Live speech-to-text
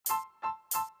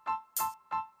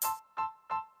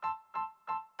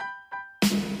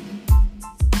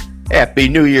Happy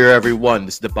New Year, everyone.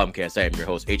 This is the BumCast. I am your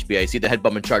host, HBIC, the head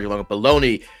bum in charge, along with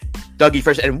Baloney, Dougie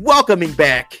Fresh, and welcoming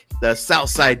back the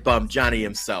Southside bum, Johnny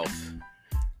himself.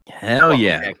 Hell Welcome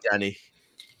yeah. back, Johnny.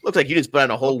 Looks like you just put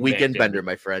on a whole Welcome weekend back, bender,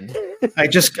 my friend. I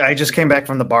just came back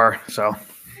from the bar, so.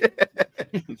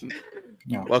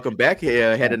 Yeah. Welcome back.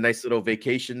 Had a nice little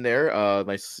vacation there.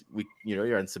 Nice week.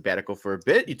 You're on sabbatical for a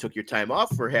bit. You took your time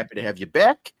off. We're happy to have you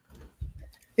back.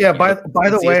 Yeah. By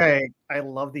the way, I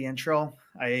love the intro.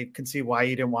 I can see why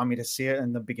you didn't want me to see it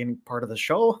in the beginning part of the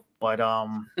show, but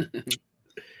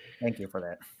thank you for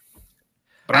that.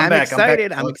 But I'm back.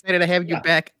 Excited. I'm excited to have you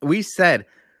back. We said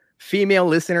female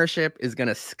listenership is going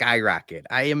to skyrocket.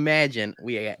 I imagine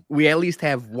we at least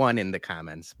have one in the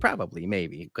comments, probably,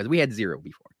 maybe, because we had 0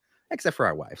 before, except for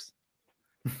our wives.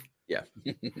 Yeah.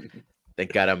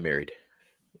 Thank God I'm married.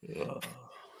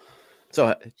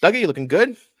 So, Dougie, you looking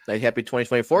good? Happy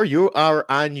 2024. You are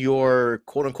on your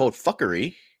quote unquote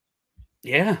fuckery.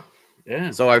 Yeah.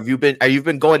 So are you been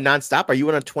going nonstop? Are you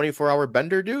on a 24-hour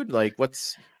bender, dude? Like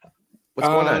what's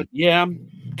going on? Yeah, I'm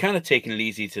kind of taking it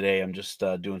easy today. I'm just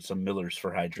doing some Millers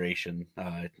for hydration.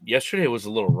 Yesterday was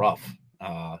a little rough.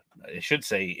 I should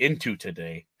say into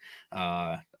today.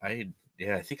 I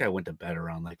think I went to bed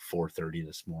around like 4:30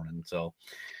 this morning. So,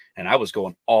 and I was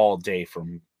going all day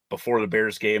from before the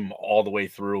Bears game all the way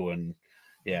through, and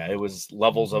yeah, it was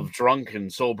levels of drunk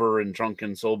and sober,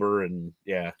 and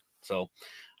yeah. So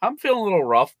I'm feeling a little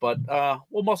rough, but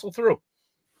we'll muscle through.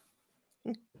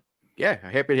 Yeah,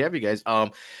 happy to have you guys.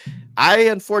 I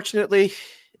unfortunately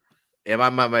am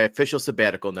on my official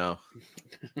sabbatical now.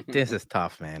 This is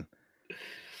tough, man.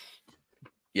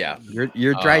 Yeah,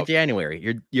 you're dry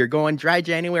January. You're going dry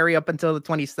January up until the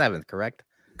 27th, correct?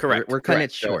 Correct. We're cutting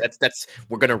it short. So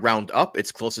we're gonna round up.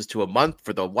 It's closest to a month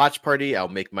for the watch party. I'll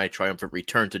make my triumphant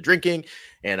return to drinking,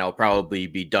 and I'll probably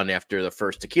be done after the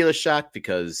first tequila shot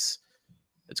because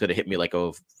it's gonna hit me like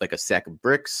a sack of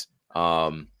bricks.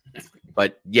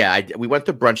 But yeah, we went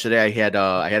to brunch today. I had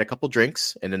a couple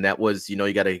drinks, and then that was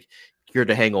you got to cure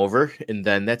the hangover, and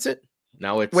then that's it.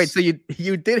 Now it's so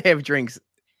you did have drinks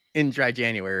in dry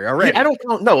January already. Yeah, I don't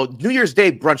count. No, New Year's Day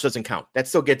brunch doesn't count. That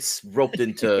still gets roped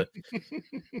into.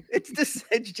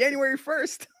 It's January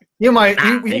 1st. You might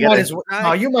as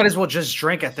well just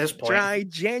drink at this point. Dry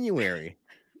January.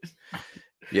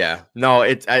 Yeah, no,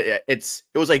 it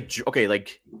was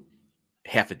like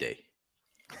half a day.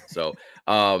 So,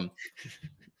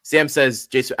 Sam says,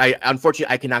 Jason,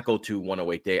 unfortunately I cannot go to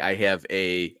 108 Day. I have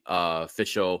a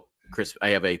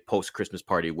post Christmas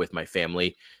party with my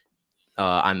family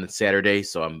on Saturday,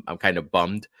 so I'm kind of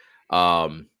bummed.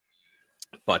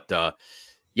 But that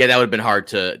would have been hard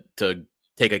to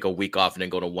take like a week off and then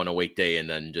go to 108 Day and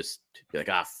then just be like,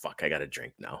 fuck, I gotta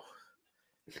drink now.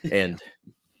 And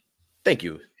thank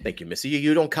you, Missy.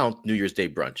 You don't count New Year's Day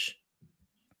brunch.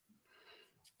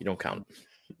 You don't count.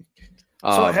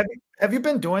 So have you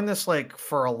been doing this like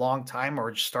for a long time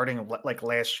or just starting like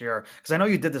last year? Because I know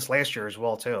you did this last year as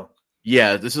well too.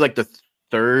 Yeah, this is like the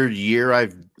third year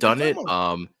I've done it.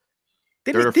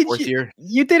 Third or fourth year.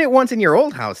 You did it once in your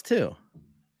old house too.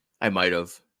 I might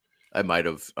have.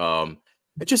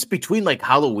 It's just between like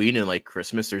Halloween and like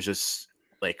Christmas, there's just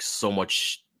like so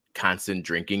much constant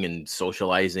drinking and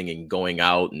socializing and going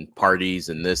out and parties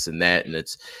and this and that, and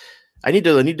I need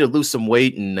to lose some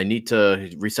weight and I need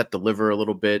to reset the liver a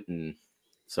little bit, and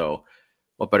so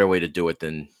what better way to do it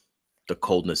than the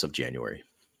coldness of January?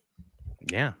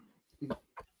 Yeah.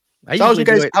 How was your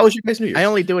guys' New Year's? I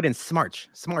only do it in Smarch.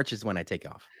 Smarch is when I take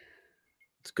off.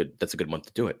 It's good. That's a good month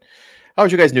to do it. How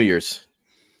was your guys' New Year's?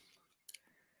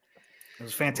 It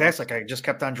was fantastic. I just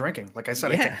kept on drinking. Like I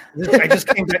said, yeah. I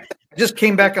just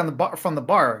came back from the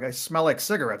bar. I smell like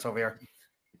cigarettes over here.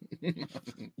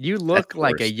 You look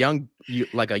like a young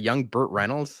Burt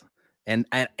Reynolds, and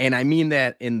I mean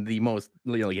that in the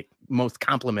most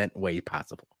compliment way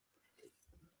possible.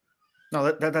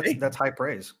 No, that's high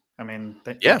praise. I mean,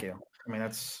 thank you. I mean,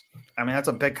 that's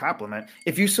a big compliment.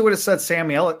 If you would have said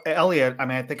Sammy Elliott, I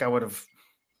mean, I think I would have.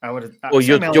 Well,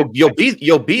 you'll be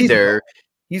there.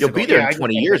 You'll be there in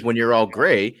 20 years when you're all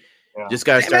gray. Yeah. Just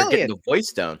gotta start getting the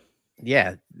voice down.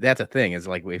 Yeah, that's a thing. It's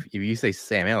like if you say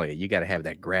Sam Elliott, you got to have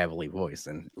that gravelly voice,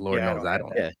 and Lord knows I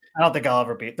don't. Yeah. I don't think I'll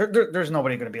ever be. There's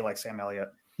nobody going to be like Sam Elliott.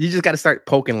 You just got to start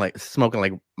smoking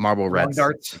like Marlboro Reds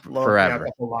forever.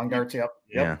 Long darts. Yep.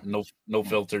 Yeah. No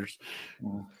filters.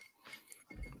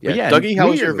 Yeah. Dougie, how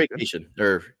was your vacation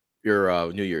or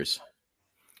your New Year's?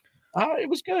 It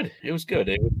was good. It was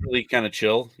really kind of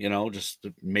chill. Just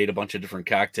made a bunch of different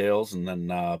cocktails and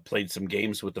then played some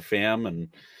games with the fam, and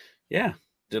yeah.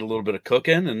 did a little bit of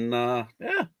cooking, and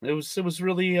yeah, it was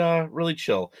really really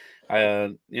chill.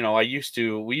 You know,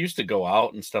 we used to go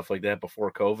out and stuff like that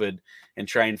before COVID and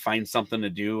try and find something to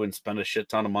do and spend a shit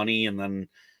ton of money, and then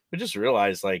we just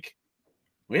realized like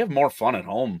we have more fun at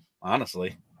home,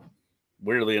 honestly.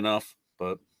 Weirdly enough,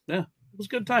 but yeah, it was a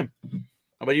good time. How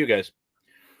about you guys?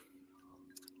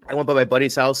 I went by my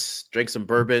buddy's house, drank some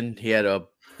bourbon. He had a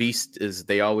feast as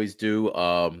they always do.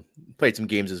 Played some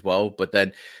games as well, but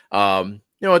then you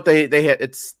know what they had,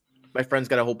 it's my friends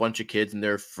got a whole bunch of kids and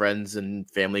their friends and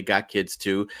family got kids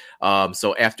too.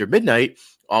 So after midnight,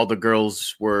 all the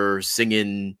girls were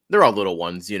singing. They're all little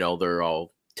ones, you know, they're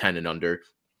all 10 and under.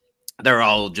 They're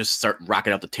all just start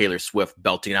rocking out the Taylor Swift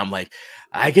belting. I'm like,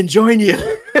 I can join you.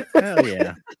 Hell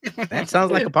yeah. That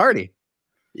sounds like a party.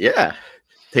 Yeah.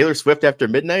 Taylor Swift after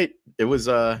midnight. It was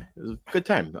a good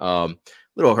time.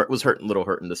 Little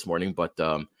hurting this morning, but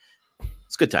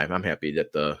it's a good time. I'm happy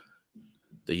that the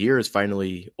year is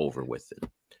finally over with and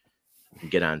we can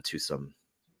get on to some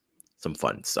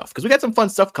fun stuff, because we got some fun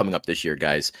stuff coming up this year,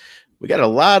 guys. We got a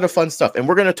lot of fun stuff, and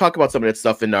we're going to talk about some of that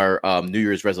stuff in our New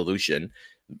Year's resolution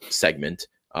segment.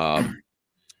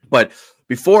 But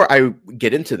before I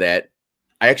get into that,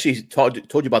 I actually told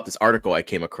you about this article I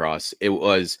came across. It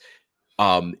was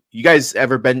you guys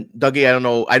ever been, Dougie? I don't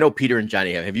know. I know Peter and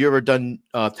Johnny have. Have you ever done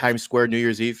Times Square New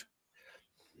Year's Eve?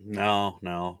 No.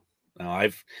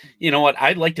 You know what?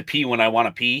 I'd like to pee when I want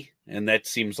to pee, and that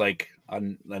seems like a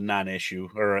non-issue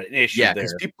or an issue. Yeah,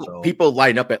 because people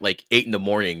line up at like 8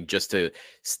 a.m. just to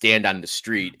stand on the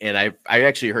street, and I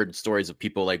actually heard stories of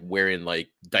people like wearing like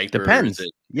diapers. Depends.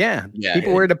 Yeah,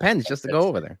 people wear Depends just to go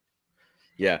over there.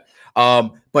 Yeah,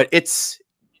 but it's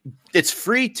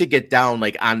free to get down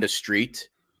like on the street,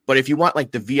 but if you want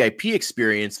like the VIP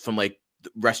experience from like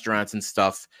restaurants and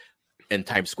stuff in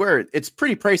Times Square, it's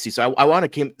pretty pricey. So I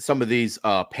want to some of these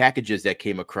packages that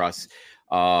came across.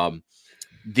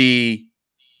 The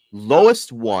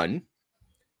lowest one,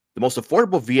 the most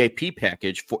affordable VIP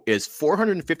package is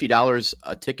 $450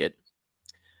 a ticket,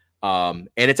 and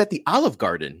it's at the Olive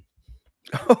Garden.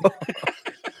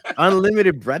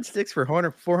 Unlimited breadsticks for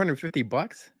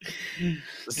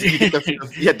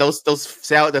 $450. Yeah, those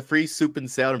salad, the free soup and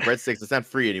salad and breadsticks. It's not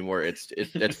free anymore. It's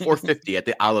 $450 at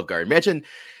the Olive Garden. Imagine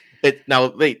it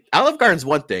now. Wait, Olive Garden's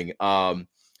one thing.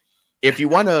 If you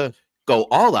want to go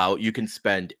all out, you can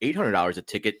spend $800 a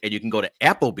ticket, and you can go to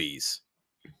Applebee's.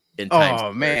 In Times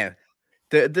Square. Man,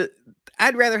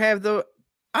 I'd rather have the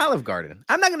Olive Garden.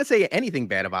 I'm not going to say anything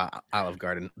bad about Olive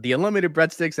Garden. The unlimited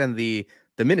breadsticks and the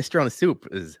minestrone soup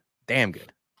is damn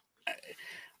good.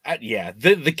 Yeah,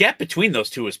 the gap between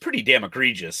those two is pretty damn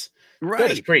egregious. Right,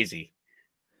 that is crazy.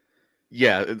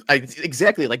 Yeah,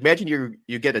 exactly. Like, imagine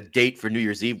you get a date for New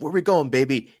Year's Eve. Where we going,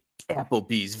 baby?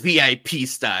 Applebee's VIP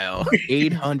style.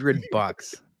 $800.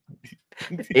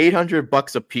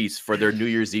 $800 a piece for their New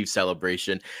Year's Eve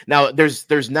celebration. Now,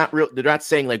 there's not real. They're not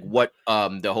saying like what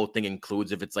the whole thing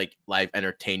includes, if it's like live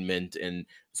entertainment, and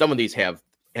some of these have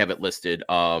it listed.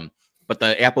 But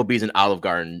the Applebee's and Olive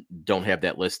Garden don't have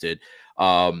that listed.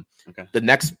 Okay. The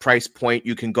next price point,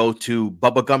 you can go to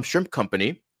Bubba Gump Shrimp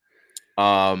Company,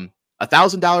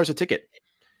 $1,000 a ticket,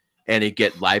 and you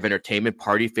get live entertainment,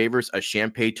 party favors, a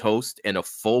champagne toast, and a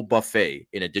full buffet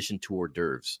in addition to hors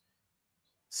d'oeuvres.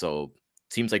 So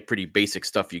seems like pretty basic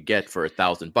stuff you get for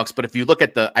 $1,000. But if you look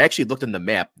at I actually looked in the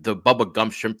map. The Bubba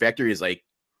Gump Shrimp Factory is like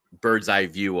bird's eye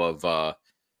view of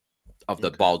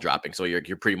the ball dropping. So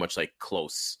you're pretty much like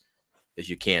close as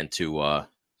you can to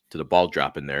the ball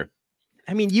drop in there.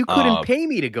 I mean, you couldn't pay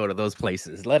me to go to those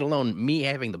places, let alone me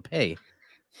having to pay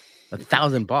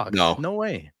 $1,000. No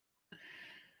way.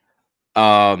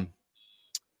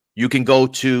 You can go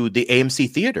to the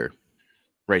AMC Theater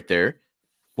right there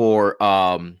for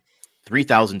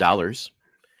 $3,000,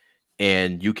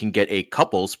 and you can get a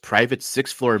couple's private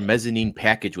 6th-floor mezzanine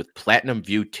package with platinum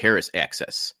view terrace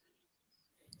access.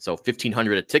 So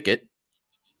 $1,500 a ticket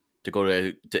to go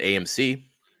to AMC.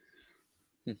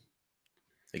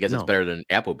 I guess it's better than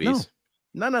Applebee's.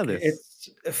 No, none of this.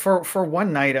 It's for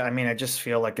one night. I mean, I just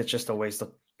feel like it's just a waste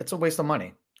of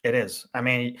money. It is. I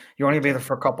mean, you're only be there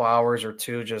for a couple hours or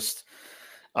two. Just,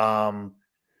 yeah,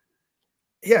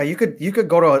 you could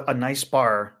go to a nice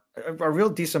bar, a real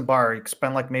decent bar. You could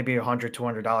spend like maybe $100,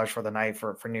 $200 for the night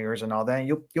for New Year's and all that. And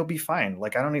you'll be fine.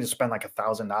 Like, I don't need to spend like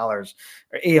 $1,000 or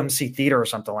AMC Theater or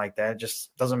something like that. It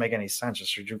just doesn't make any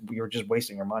sense. You're just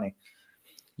wasting your money.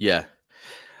 Yeah.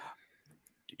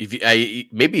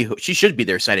 Maybe she should be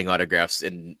there signing autographs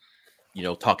and, you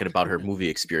know, talking about her movie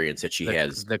experience that she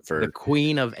has. The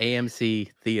queen of AMC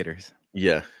theaters.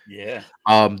 Yeah. Yeah.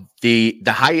 The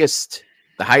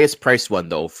The highest priced one,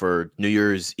 though, for New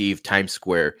Year's Eve Times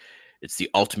Square, it's the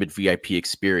ultimate VIP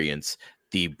experience,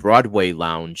 the Broadway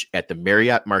Lounge at the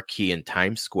Marriott Marquis in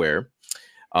Times Square.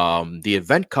 The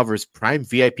event covers prime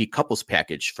VIP couples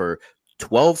package for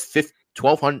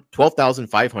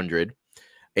 $12,500,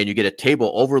 and you get a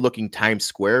table overlooking Times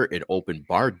Square, an open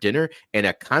bar dinner, and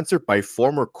a concert by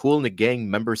former Kool and the Gang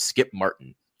member Skip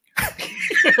Martin.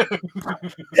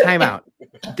 Time out.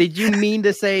 Did you mean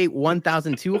to say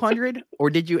 1,200 or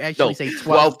did you actually say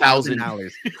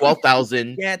 $12,000?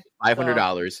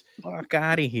 $12,500. Fuck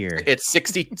out of here. It's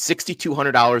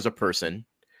 $6,200 a person.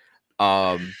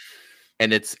 And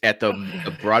it's at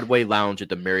the Broadway Lounge at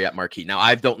the Marriott Marquis. Now,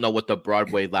 I don't know what the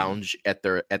Broadway Lounge at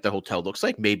the hotel looks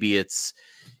like. Maybe it's,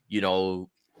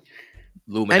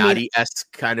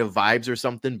 Illuminati-esque kind of vibes or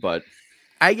something, but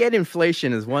I get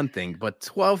inflation is one thing, but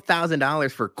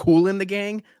 $12,000 for Kool and the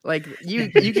Gang, like you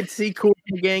could see Kool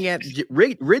and the Gang at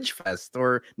Ridge Fest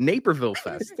or Naperville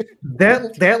Fest.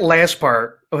 That last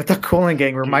part with the Kool and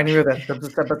Gang reminded me of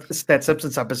that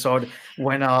Simpsons episode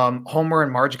when Homer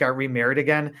and Marge got remarried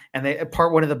again, and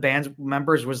one of the band's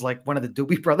members was like one of the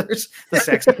Doobie Brothers, the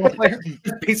saxophone player.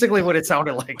 Basically, what it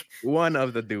sounded like. One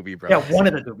of the Doobie Brothers. Yeah, one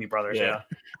of the Doobie Brothers. Yeah.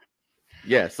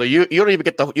 Yeah. So you don't even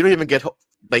get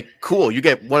like Kool. You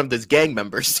get one of those gang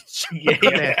members.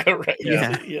 Yeah. Right.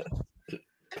 Yeah.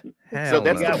 So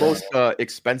that's the most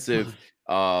expensive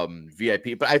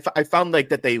VIP. But I found like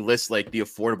that they list like the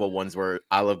affordable ones were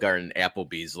Olive Garden,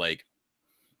 Applebee's. Like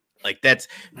that's.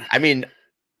 I mean,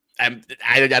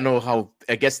 I don't know how.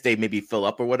 I guess they maybe fill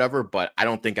up or whatever. But I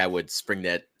don't think I would spring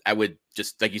that. I would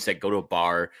just, like you said, go to a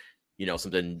bar.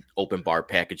 Something open bar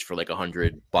package for like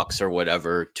 $100 or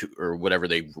whatever, or whatever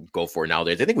they go for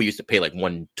nowadays. I think we used to pay like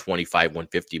 $125,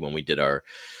 $150 when we did our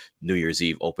New Year's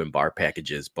Eve open bar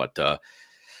packages. But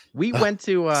we went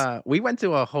to a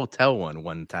hotel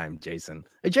one time, Jason.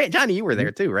 Johnny, you were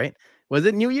there too, right? Was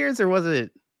it New Year's or was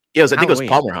it? Yeah, I think it was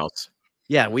Palmer House.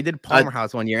 Yeah, we did Palmer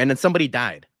House one year, and then somebody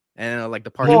died. And like the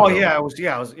party. Oh yeah,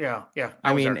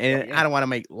 I mean, I don't want to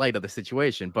make light of the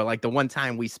situation, but like the one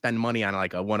time we spend money on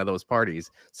like one of those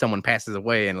parties, someone passes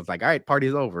away, and it's like, all right,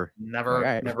 party's over. Never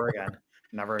again.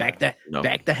 Back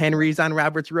to Henry's on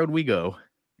Roberts Road we go.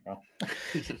 No.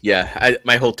 Yeah,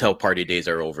 my hotel party days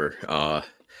are over.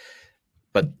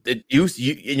 But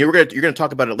you're gonna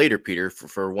talk about it later, Peter,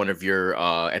 for one of your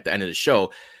at the end of the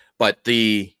show. But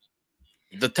the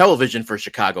television for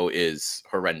Chicago is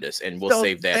horrendous, and we'll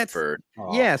save that for.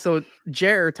 Yeah, so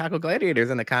Jared Taco Gladiators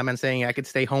in the comments saying I could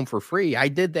stay home for free. I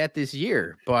did that this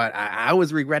year, but I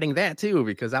was regretting that too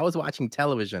because I was watching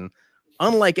television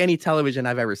unlike any television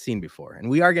I've ever seen before, and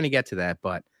we are going to get to that,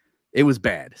 but it was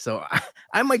bad. So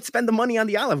I might spend the money on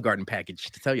the Olive Garden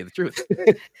package, to tell you the truth.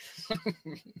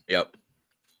 Yep.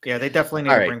 Yeah, they definitely need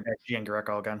to bring back Gian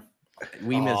Greco again.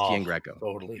 We miss Gian Greco.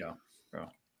 Totally.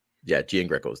 Yeah, Gian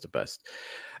Greco is the best.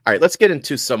 All right, let's get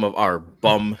into some of our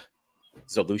bum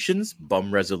resolutions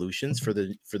for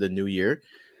the new year.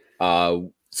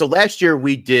 So last year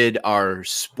we did our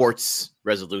sports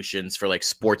resolutions for like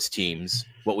sports teams,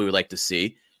 what we would like to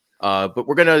see. But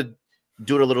we're gonna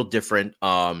do it a little different.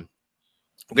 We're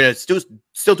gonna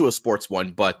still do a sports one,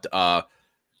 but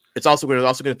it's also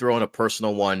gonna throw in a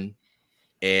personal one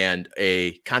and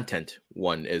a content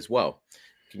one as well.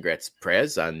 Congrats,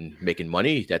 Praz, on making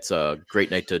money. That's a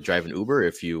great night to drive an Uber.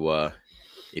 If you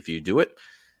do it,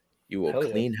 you will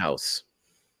clean house.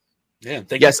 Yeah.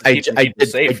 Yes, I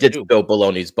did spill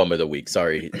Baloney's bum of the week.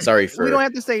 Sorry for. We don't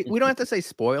have to say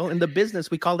spoil. In the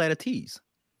business, we call that a tease.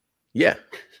 Yeah.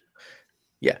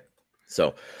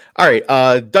 So, all right,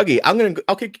 Dougie, I'll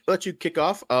let you kick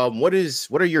off. What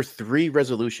are your 3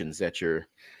 resolutions that you're?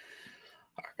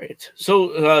 All right.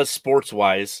 So, sports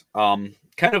wise,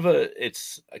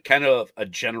 it's kind of a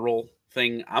general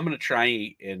thing. I'm going to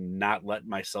try and not let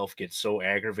myself get so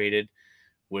aggravated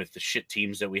with the shit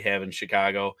teams that we have in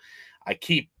Chicago. I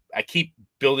keep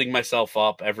building myself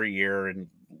up every year, and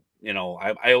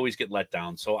I always get let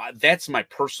down. So that's my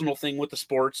personal thing with the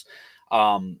sports.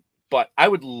 But I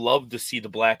would love to see the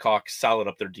Blackhawks solid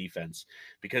up their defense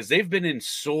because they've been in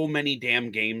so many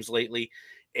damn games lately,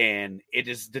 and it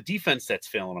is the defense that's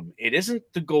failing them. It isn't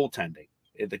the goaltending.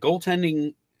 The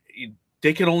goaltending,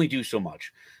 they can only do so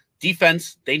much.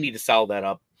 Defense, they need to solve that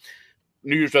up.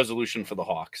 New Year's resolution for the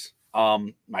Hawks.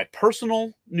 My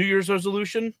personal New Year's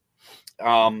resolution,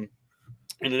 and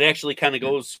it actually kind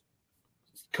of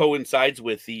coincides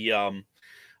with the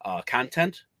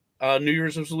content New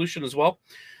Year's resolution as well.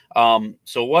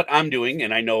 So what I'm doing,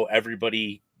 and I know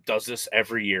everybody does this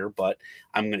every year, but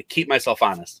I'm going to keep myself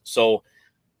honest. So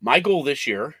my goal this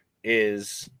year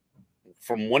is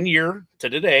from 1 year to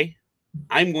today,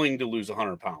 I'm going to lose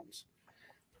 100 pounds.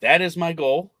 That is my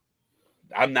goal.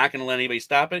 I'm not going to let anybody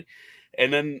stop it.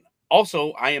 And then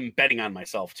also, I am betting on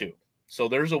myself too. So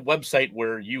there's a website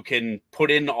where you can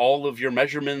put in all of your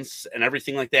measurements and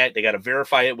everything like that. They got to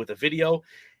verify it with a video.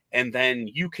 And then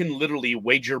you can literally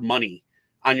wager money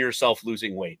on yourself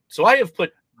losing weight. So I have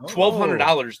put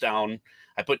 $1,200 down.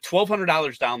 I put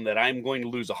 $1,200 down that I'm going to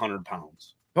lose 100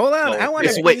 pounds. Hold on. So, I want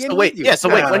to wait. What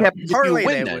happens if you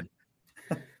win then?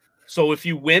 So if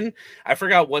you win, I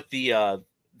forgot what the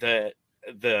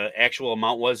actual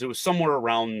amount was. It was somewhere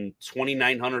around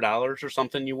 $2,900 or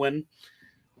something. You win.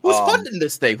 Who's funding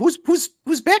this thing? Who's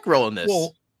bankrolling this?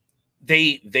 Well,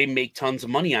 they make tons of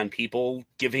money on people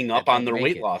giving up on their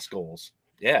weight loss goals.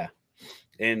 Yeah.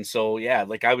 And so, yeah,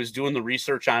 like I was doing the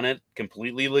research on it,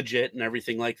 completely legit and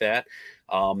everything like that.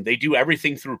 They do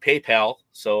everything through PayPal.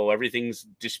 So everything's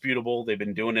disputable. They've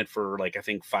been doing it for like, I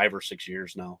think 5 or 6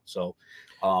 years now. So,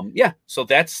 yeah, so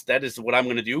that is what I'm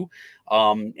going to do.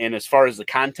 And as far as the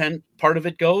content part of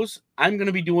it goes, I'm going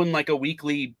to be doing like a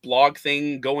weekly blog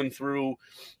thing going through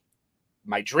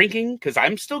my drinking, because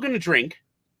I'm still going to drink,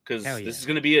 because this is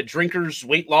going to be a drinker's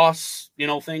weight loss,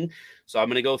 thing. So I'm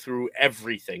going to go through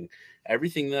everything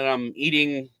that I'm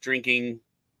eating, drinking,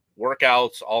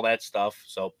 workouts, all that stuff.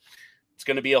 So it's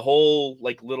going to be a whole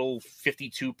like little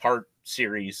 52-part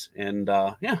series. And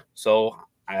so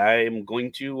I'm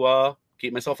going to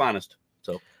keep myself honest.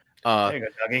 So there you go,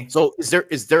 Dougie. So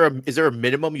is there a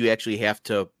minimum you actually have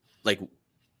to like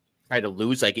try to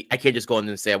lose? Like I can't just go in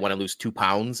and say I want to lose 2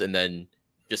 pounds and then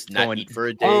just not eat for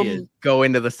a day and go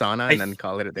into the sauna and then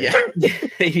call it a day.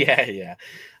 Yeah.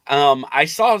 I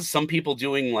saw some people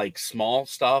doing like small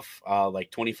stuff,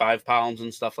 like 25 pounds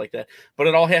and stuff like that, but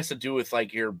it all has to do with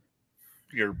like your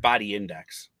body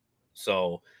index.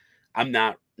 So I'm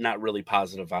not really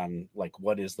positive on like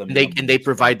what is the they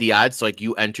provide the odds. So like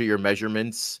you enter your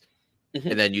measurements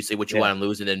and then you say what you want to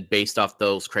lose, and then based off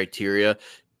those criteria,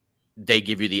 they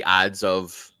give you the odds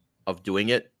of doing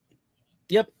it.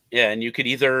 Yep. Yeah, and you can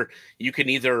either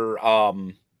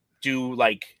do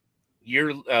like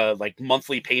your like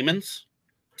monthly payments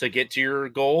to get to your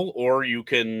goal, or you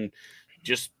can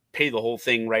just pay the whole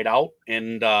thing right out.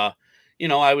 And I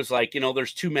was like,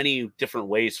 there's too many different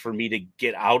ways for me to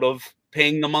get out of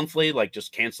paying the monthly, like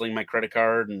just canceling my credit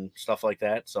card and stuff like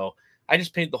that. So I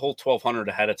just paid the whole $1,200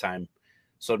 ahead of time.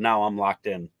 So now I'm locked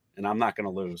in and I'm not going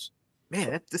to lose.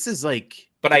 Man, this is like,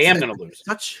 but I am going to lose.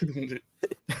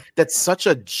 That's such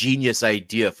a genius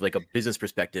idea for like a business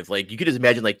perspective. Like you could just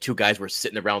imagine like 2 guys were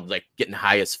sitting around like getting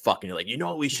high as fuck, and you're like, you know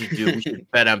what we should do? We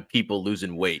should bet on people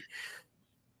losing weight.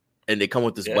 And they come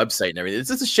with this website and everything.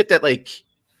 This is shit that like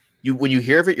when you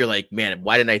hear of it, you're like, man,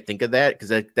 why didn't I think of that?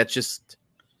 Because that's just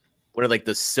one of like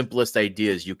the simplest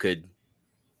ideas you could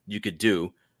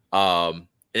do. And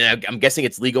I'm guessing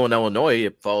it's legal in Illinois.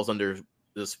 It falls under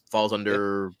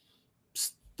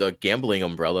the gambling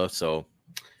umbrella. So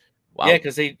wow. Yeah,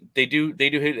 because they do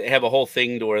have a whole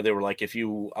thing to where they were like, if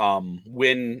you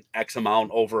win X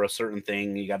amount over a certain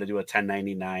thing, you got to do a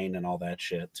 1099 and all that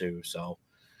shit too. So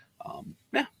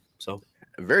so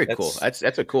very cool. That's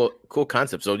a cool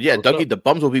concept. So yeah, Dougie, the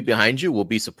bums will be behind you. We'll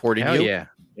be supporting you.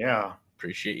 Yeah.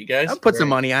 Appreciate you guys. I'll put some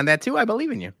money on that too. I believe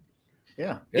in you.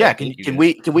 Yeah. Can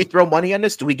we throw money on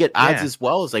this? Do we get odds as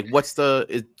well? Is like,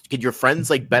 can your friends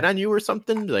like bet on you or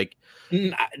something? Like,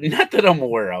 not that I'm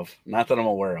aware of.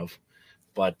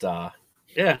 But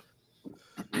yeah,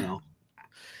 because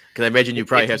I imagine you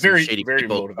probably have some shady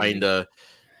people trying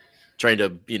to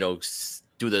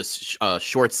do this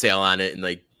short sale on it and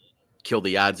like kill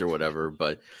the odds or whatever.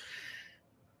 But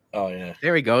oh yeah,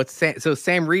 there we go. So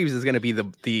Sam Reeves is going to be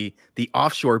the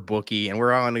offshore bookie, and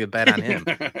we're all going to bet on him.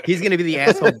 He's going to be the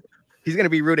asshole. He's going to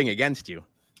be rooting against you.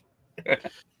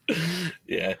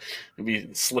 Yeah,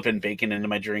 maybe slipping bacon into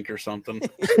my drink or something.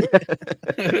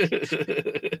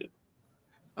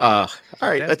 All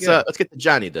right, let's get to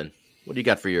Johnny then. What do you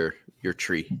got for your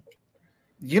tree?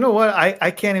 You know what?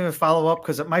 I can't even follow up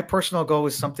because my personal goal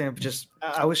was something of just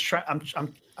I was trying.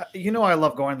 I'm I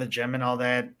love going to the gym and all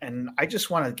that, and I just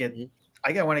want to get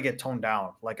want to get toned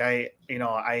down. Like I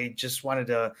just wanted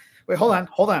to wait. Hold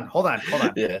on.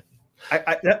 Yeah.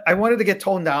 I wanted to get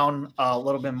toned down a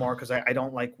little bit more because I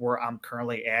don't like where I'm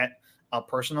currently at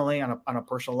personally on a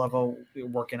personal level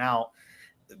working out.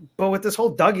 But with this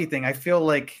whole Dougie thing, I feel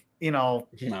like no.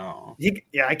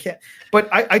 I can't. But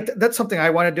I that's something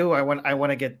I want to do. I want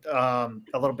to get a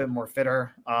little bit more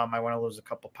fitter. I want to lose a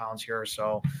couple pounds here,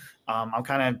 so I'm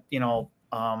kind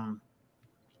of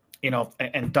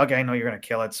and Doug, I know you're gonna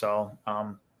kill it, so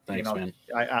Thanks, man.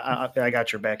 I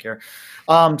got your back here.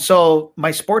 So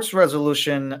my sports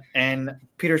resolution, and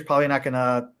Peter's probably not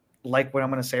gonna like what I'm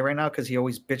going to say right now because he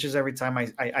always bitches every time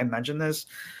I mention this.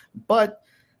 But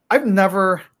I've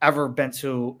never, ever been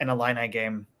to an Illini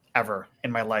game ever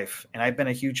in my life. And I've been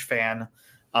a huge fan.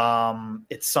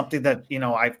 It's something that,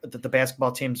 the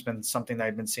basketball team's been something that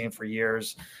I've been seeing for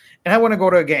years. And I want to go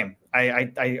to a game.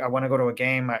 I want to go to a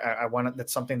game. I want to,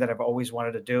 that's something that I've always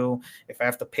wanted to do. If I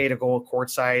have to pay to go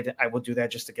courtside, I will do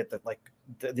that just to get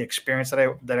the experience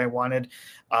that I wanted.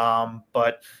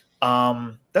 But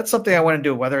that's something I want to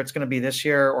do, whether it's going to be this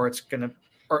year or it's going to,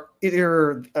 or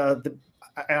either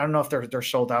I don't know if they're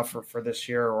sold out for this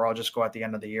year or I'll just go at the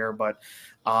end of the year. But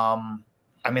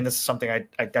this is something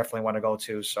I definitely want to go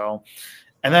to. So,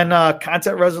 and then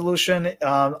content resolution,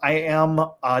 I am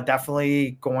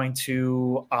definitely going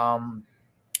to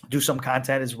do some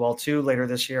content as well too later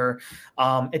this year.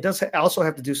 It does also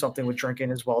have to do something with drinking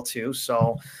as well too.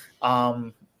 So,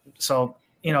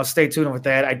 stay tuned with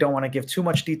that. I don't want to give too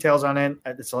much details on it.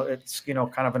 It's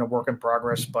kind of in a work in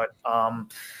progress, but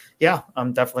yeah,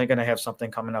 I'm definitely going to have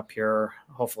something coming up here,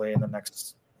 hopefully in the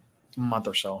next month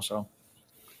or so. So,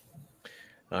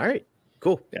 all right,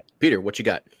 cool. Yeah. Peter, what you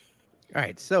got? All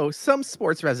right, so some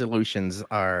sports resolutions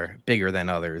are bigger than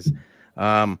others.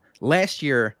 Last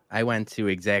year, I went to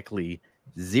exactly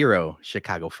 0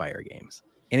 Chicago Fire games.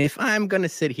 And if I'm going to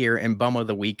sit here and bum of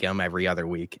the week every other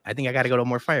week, I think I got to go to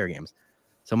more Fire games.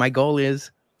 So my goal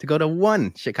is to go to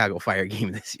 1 Chicago Fire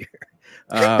game this year.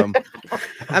 I'm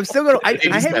still going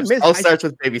to, I haven't missed. All starts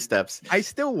with baby steps. I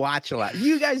still watch a lot.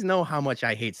 You guys know how much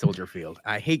I hate Soldier Field.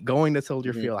 I hate going to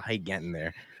Soldier Field. I hate getting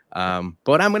there.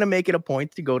 But I'm going to make it a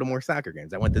point to go to more soccer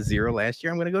games. I went to 0 last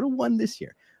year. I'm going to go to 1 this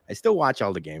year. I still watch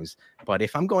all the games, but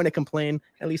if I'm going to complain,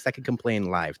 at least I can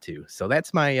complain live too. So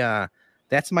that's my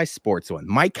sports one.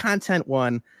 My content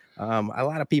one, a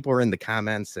lot of people are in the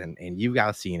comments and you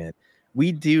guys seen it.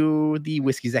 We do the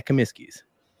Whiskeys at Comiskey's.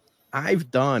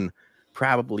 I've done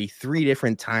probably 3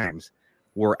 different times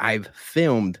where I've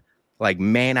filmed like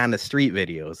man on the street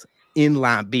videos in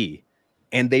Lot B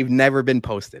and they've never been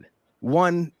posted.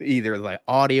 One, either like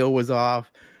audio was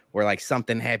off or like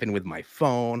something happened with my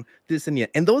phone, this and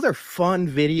that. And those are fun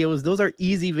videos. Those are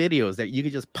easy videos that you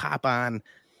could just pop on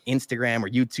Instagram or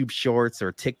YouTube Shorts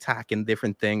or TikTok and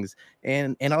different things.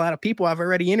 And a lot of people I've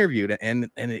already interviewed and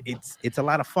it's a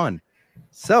lot of fun.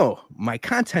 So my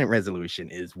content resolution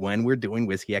is when we're doing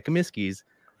Whiskey at Comiskey's,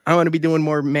 I want to be doing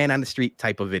more man on the street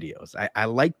type of videos. I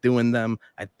like doing them.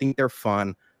 I think they're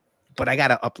fun, but I got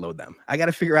to upload them. I got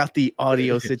to figure out the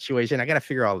audio situation. I got to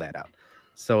figure all that out.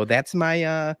 So that's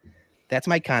my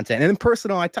content. And then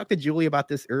personal, I talked to Julie about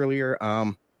this earlier.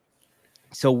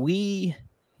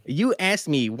 You asked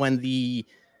me when the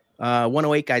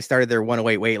 108 guys started their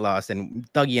 108 weight loss, and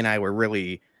Dougie and I were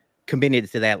really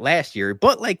committed to that last year,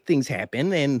 but like things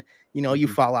happen and you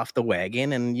fall off the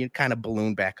wagon and you kind of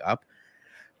balloon back up.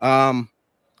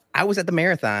 I was at the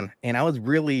marathon and I was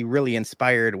really, really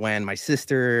inspired when my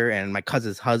sister and my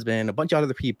cousin's husband, a bunch of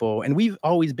other people, and we've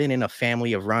always been in a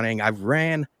family of running. I've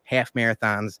ran half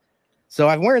marathons. So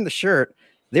I'm wearing the shirt.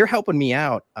 They're helping me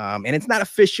out. And it's not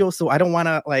official. So I don't want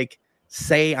to like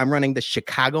say I'm running the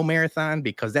Chicago Marathon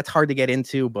because that's hard to get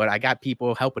into, but I got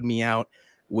people helping me out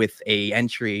with a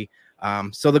entry.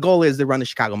 So the goal is to run the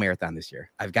Chicago Marathon this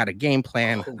year. I've got a game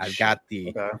plan. I've got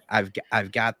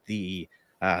the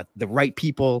right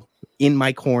people in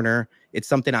my corner. It's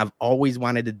something I've always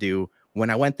wanted to do. When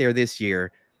I went there this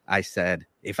year, I said,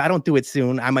 if I don't do it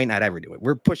soon, I might not ever do it.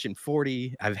 We're pushing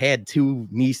 40. I've had 2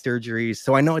 knee surgeries.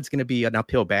 So I know it's going to be an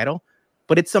uphill battle,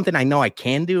 but it's something I know I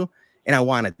can do and I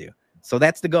want to do. So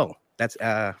that's the goal. That's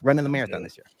running the marathon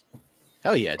this year.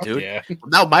 Hell yeah, dude. Yeah.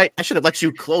 Now I should have let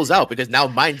you close out because now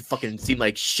mine fucking seem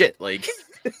like shit. Like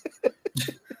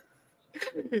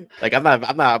like I'm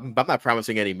not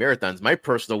promising any marathons. My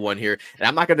personal one here, and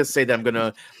I'm not gonna say that I'm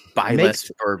gonna buy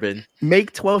less bourbon.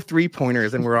 Make 12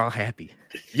 3-pointers and we're all happy.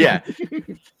 Yeah.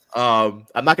 I'm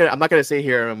not gonna say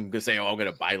here I'm gonna say, I'm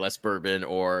gonna buy less bourbon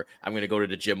or I'm gonna go to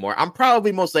the gym more. I'm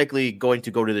probably most likely going to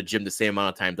go to the gym the same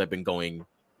amount of times I've been going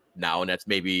now, and that's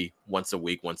maybe once a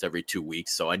week, once every 2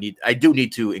 weeks. So I do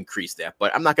need to increase that,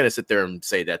 but I'm not gonna sit there and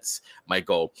say that's my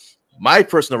goal. My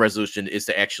personal resolution is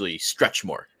to actually stretch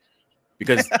more.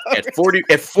 Because at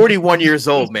 41 years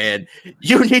old, man,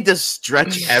 you need to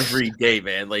stretch every day,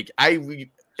 man. Like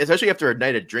especially after a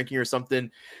night of drinking or something,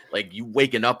 like you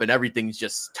waking up and everything's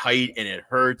just tight and it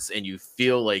hurts and you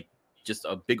feel like just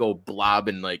a big old blob.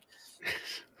 And like,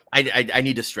 I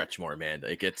need to stretch more, man.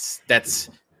 Like that's a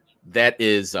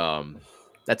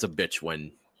bitch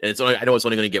when, and I know it's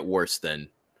only going to get worse than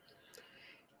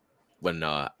when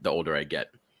the older I get.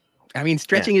 I mean,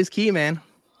 stretching is key, man.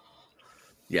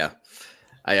 Yeah.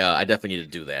 I definitely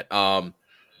need to do that.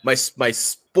 my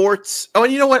sports. Oh,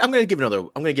 and you know what? I'm gonna give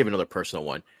another personal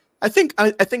one. I think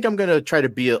I'm gonna try to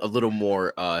be a little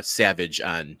more savage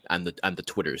on the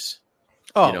Twitters.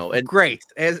 Oh, you know, and great!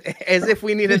 As if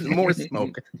we needed more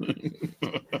smoke.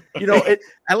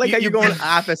 I like how you're going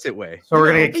opposite way. So we're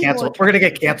gonna get canceled. We're gonna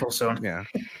get canceled soon. Yeah.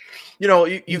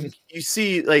 You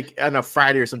see like on a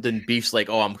Friday or something, beefs like,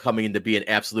 oh, I'm coming in to be an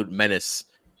absolute menace,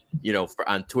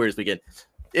 on Twitter this weekend.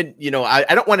 And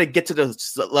I don't want to get to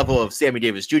the level of Sammy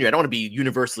Davis Jr. I don't want to be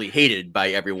universally hated by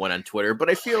everyone on Twitter, but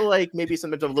I feel like maybe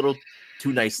sometimes I'm a little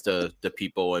too nice to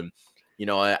people, and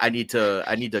I need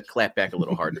to clap back a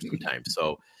little harder sometimes.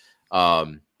 So I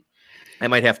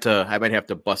might have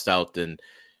to bust out and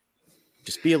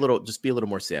just be a little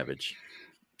more savage.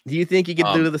 Do you think you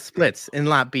could do the splits in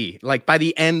Lot B, like by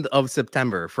the end of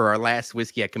September for our last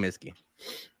Whiskey at Comiskey?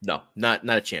 No, not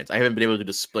a chance. I haven't been able to do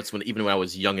the splits even when I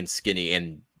was young and skinny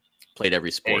and played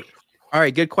every sport. Hey. All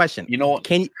right, good question. You know what?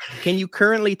 Can you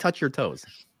currently touch your toes,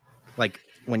 like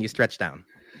when you stretch down?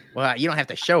 Well, you don't have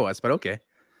to show us, but okay.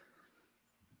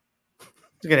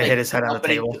 He's gonna hit his head on the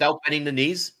table without bending the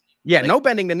knees. Yeah, no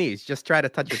bending the knees. Just try to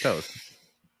touch your toes.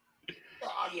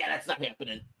 Oh yeah, that's not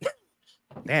happening.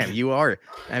 Damn, you are.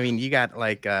 I mean, you got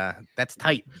like that's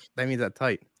tight. That means that's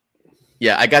tight.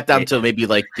 Yeah, I got down to maybe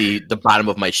like the bottom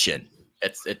of my shin.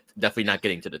 It's definitely not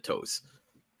getting to the toes.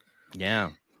 Yeah,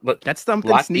 look, that's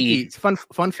something sneaky.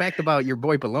 Fun fact about your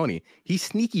boy Baloney. He's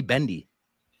sneaky bendy.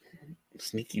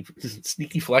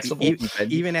 Sneaky flexible.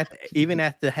 Even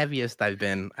at the heaviest I've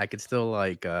been, I could still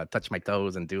like touch my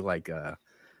toes and do like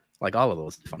all of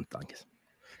those fun things.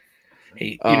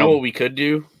 Hey, you know what we could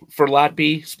do for Lot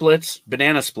B splits?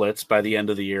 Banana splits by the end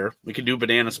of the year. We could do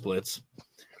banana splits.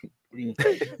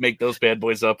 Make those bad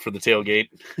boys up for the tailgate.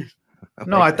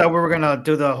 No, I thought we were gonna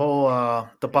do the whole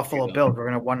the Buffalo Bills. We're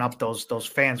gonna one up those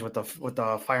fans with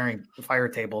the fire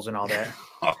tables and all that.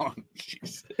 Oh,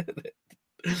 jeez.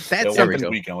 That's something.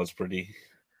 Weekend was pretty.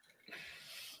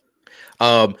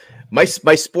 My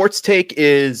sports take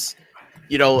is,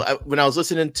 when I was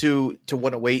listening to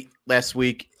 108 last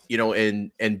week,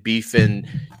 and Beef and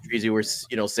Treasy were,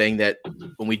 saying that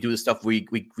when we do the stuff, we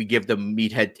give them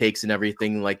meathead takes and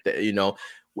everything like that.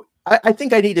 I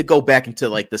think I need to go back into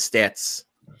like the stats,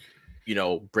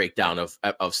 breakdown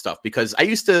of stuff, because I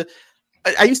used to.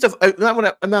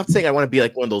 I'm not saying I want to be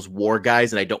like one of those war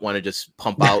guys and I don't want to just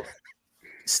pump out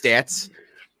stats,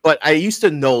 but I used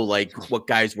to know like what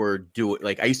guys were doing.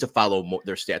 Like I used to follow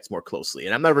their stats more closely,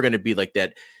 and I'm never going to be like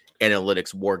that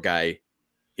analytics war guy,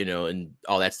 and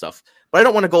all that stuff. But I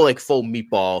don't want to go like full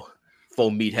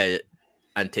meathead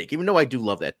on take, even though I do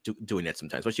love that doing that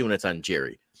sometimes, especially when it's on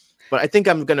Jerry. But I think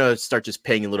I'm gonna start just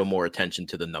paying a little more attention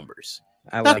to the numbers.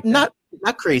 Not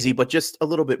crazy, but just a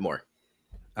little bit more.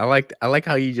 I like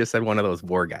how you just said one of those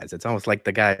war guys. It's almost like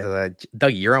the guy,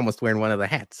 Doug. You're almost wearing one of the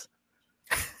hats.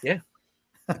 Yeah.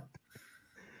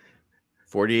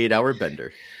 48-hour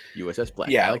bender, USS Black.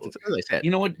 Yeah, I like nice hat.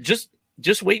 You know what?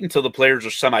 Just wait until the players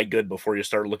are semi-good before you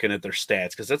start looking at their stats,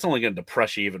 because that's only going to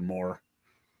depress you even more.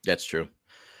 That's true.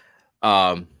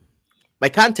 My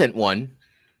content one,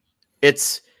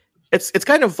 it's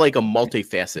kind of like a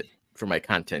multifacet for my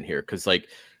content here, because like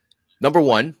number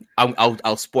one,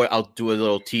 I'll do a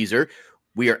little teaser.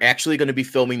 We are actually going to be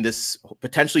filming this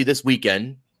potentially this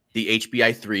weekend, the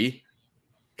HBI 3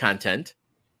 content.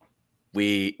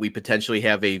 We potentially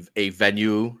have a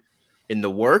venue in the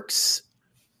works,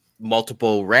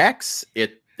 multiple racks.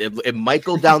 It might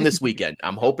go down this weekend.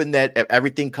 I'm hoping that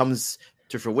everything comes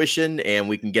to fruition and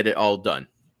we can get it all done.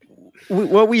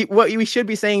 What we should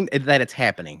be saying is that it's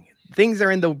happening. Things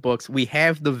are in the books. We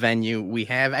have the venue. We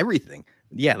have everything.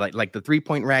 Yeah, like the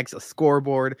 3-point racks, a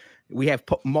scoreboard. We have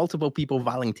multiple people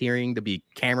volunteering to be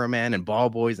cameramen and ball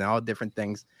boys and all different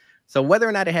things. So whether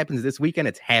or not it happens this weekend,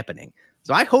 it's happening.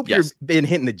 So I hope you've been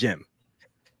hitting the gym.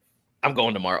 I'm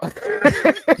going tomorrow.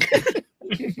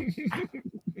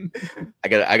 I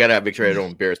gotta make sure I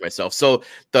don't embarrass myself. So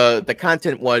the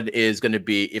content one is going to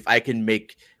be if I can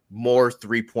make more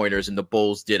 3-pointers than the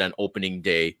Bulls did on opening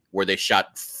day, where they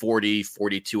shot 40,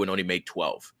 42 and only made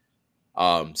 12.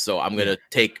 So I'm going to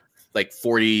take like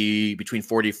between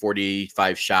 40,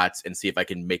 45 shots and see if I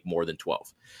can make more than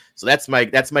 12. So that's my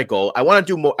goal. I want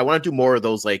to do more. I want to do more of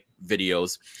those like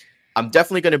videos. I'm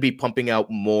definitely going to be pumping out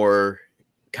more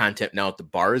content now that the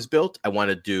bar is built. I want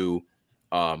to do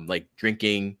like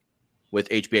drinking with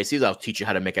HBICs. I'll teach you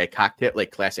how to make a cocktail,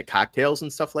 like classic cocktails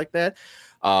and stuff like that.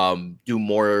 Do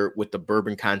more with the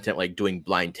bourbon content, like doing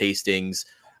blind tastings.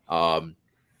 And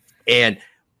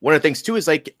one of the things too is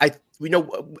like I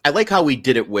like how we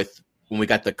did it with when we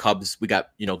got the Cubs. We got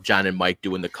John and Mike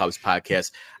doing the Cubs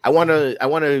podcast. I want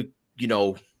to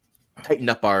tighten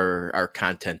up our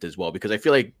content as well, because I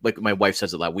feel like my wife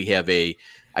says a lot, we have a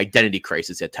identity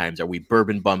crisis at times. Are we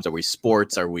bourbon bums? Are we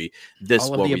sports? Are we this?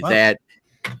 Are we that?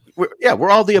 We're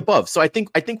all the above. So I think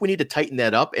we need to tighten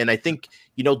that up. And I think,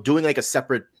 doing like a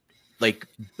separate, like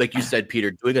you said,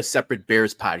 Peter, doing a separate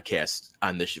Bears podcast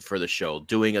on this for the show,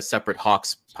 doing a separate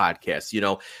Hawks podcast,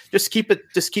 just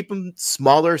keep them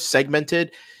smaller,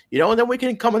 segmented, and then we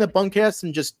can come on the BumCast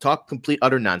and just talk complete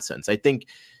utter nonsense. I think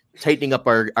tightening up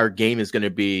our game is going to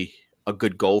be a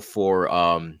good goal for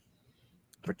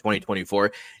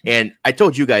 2024. And I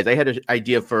told you guys I had an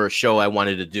idea for a show I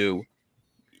wanted to do,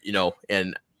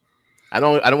 and I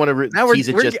don't want to tease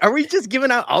it. Are we just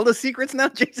giving out all the secrets now,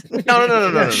 Jason? No.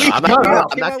 I'm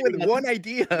not with one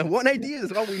idea. One idea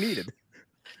is all we needed.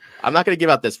 I'm not going to give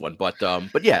out this one, but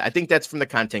yeah, I think that's from the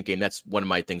content game. That's one of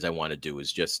my things I want to do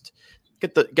is just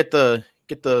get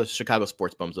the Chicago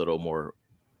sports bums a little more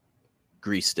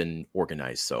greased and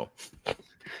organized. So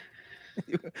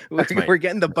we're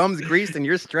getting the bums greased and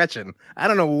you're stretching. I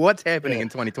don't know what's happening in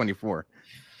 2024.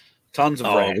 Tons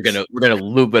of we're gonna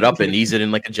lube it up and ease it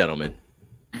in like a gentleman.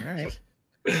 All right.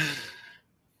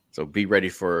 So be ready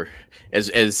for, as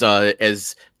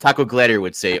Taco Gladiator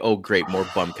would say, oh great, more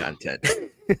bum content.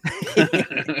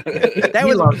 That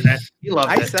was that.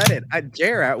 I said it.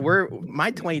 Jarrah,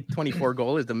 my 2024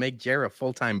 goal is to make Jarrah a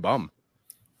full-time bum.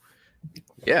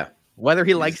 Yeah. Whether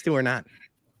he likes to or not.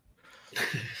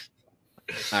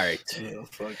 All right.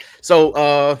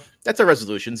 So that's our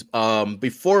resolutions.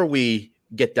 Before we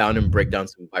get down and break down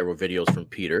some viral videos from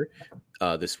Peter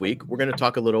this week, we're going to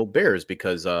talk a little Bears,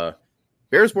 because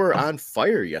Bears were on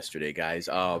fire yesterday, guys.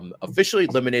 Officially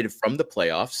eliminated from the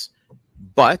playoffs,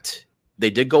 but they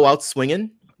did go out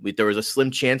swinging. There was a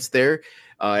slim chance there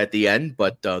at the end,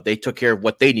 but they took care of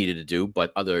what they needed to do,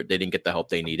 but they didn't get the help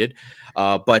they needed.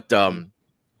 But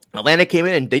Atlanta came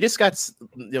in and they just got,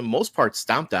 the most part,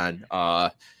 stomped on.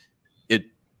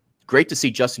 Great to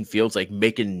see Justin Fields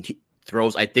making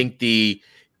throws. I think the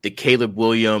Caleb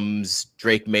Williams,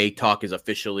 Drake May talk is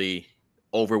officially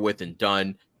over with and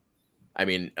done. I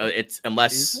mean,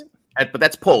 but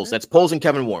that's polls. That's polls and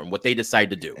Kevin Warren, what they decide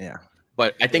to do. Yeah.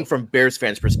 But I think from Bears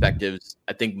fans' perspectives,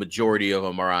 I think majority of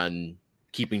them are on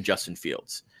keeping Justin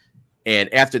Fields.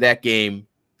 And after that game,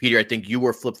 Peter, I think you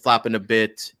were flip-flopping a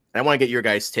bit. And I want to get your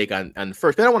guys' take on the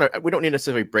first. But we don't need to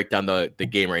necessarily break down the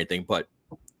game or anything, but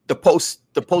the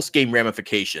post-game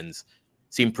ramifications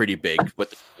seem pretty big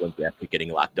with the getting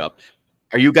locked up.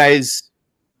 Are you guys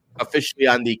officially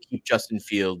on the keep Justin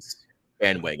Fields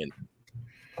bandwagon?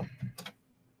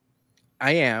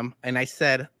 I am, and I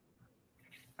said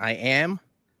I am,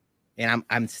 and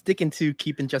I'm sticking to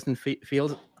keeping Justin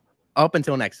Fields up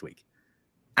until next week.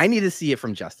 I need to see it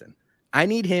from Justin. I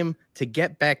need him to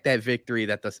get back that victory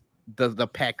that the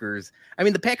Packers. I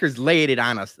mean, the Packers laid it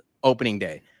on us opening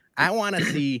day. I want to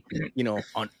see,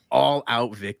 an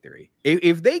all-out victory.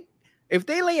 If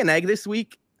they lay an egg this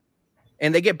week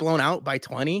and they get blown out by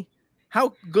 20,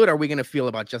 how good are we going to feel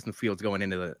about Justin Fields going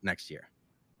into the next year?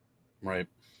 Right.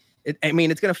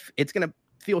 It's gonna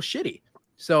feel shitty.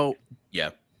 So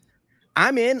yeah,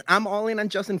 I'm all in on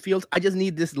Justin Fields. I just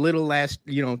need this little last,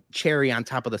 cherry on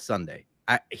top of the sundae.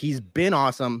 He's been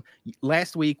awesome.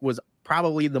 Last week was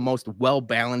probably the most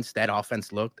well-balanced that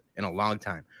offense looked in a long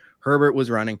time. Herbert was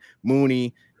running,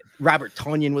 Mooney, Robert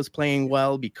Tonyan was playing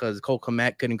well because Cole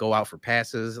Kmet couldn't go out for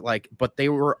passes. But they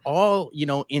were all,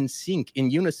 in sync, in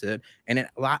unison, and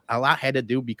a lot had to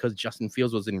do because Justin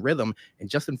Fields was in rhythm, and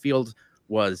Justin Fields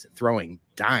was throwing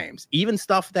dimes. Even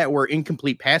stuff that were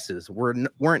incomplete passes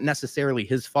weren't necessarily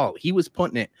his fault. He was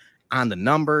putting it on the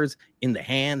numbers, in the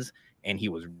hands, and he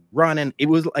was running. It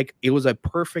was a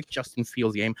perfect Justin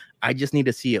Fields game. I just need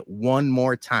to see it one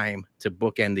more time to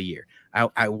bookend the year.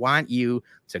 I want you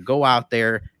to go out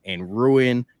there and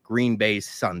ruin Green Bay's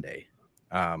Sunday.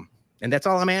 And that's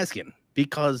all I'm asking,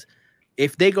 because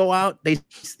if they go out, they,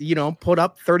 put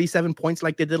up 37 points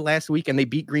like they did last week and they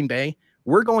beat Green Bay,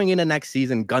 we're going into next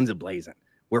season guns a-blazing.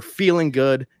 We're feeling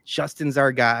good. Justin's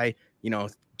our guy.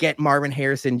 Get Marvin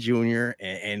Harrison Jr.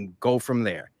 and go from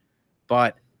there.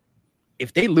 But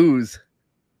if they lose,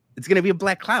 it's going to be a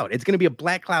black cloud. It's going to be a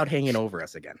black cloud hanging over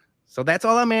us again. So that's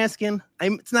all I'm asking.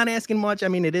 It's not asking much. I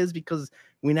mean, it is because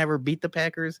we never beat the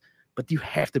Packers, but you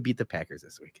have to beat the Packers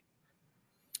this week.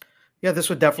 Yeah, this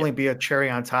would definitely be a cherry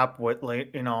on top.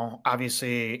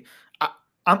 Obviously,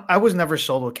 I was never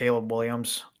sold with Caleb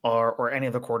Williams or any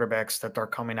of the quarterbacks that are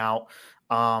coming out.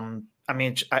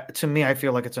 To me, I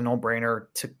feel like it's a no-brainer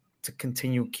to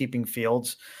continue keeping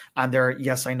Fields on there.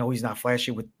 Yes, I know he's not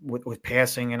flashy with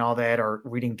passing and all that, or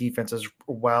reading defenses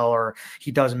well, or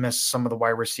he does miss some of the wide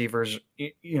receivers,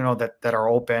 that are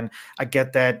open. I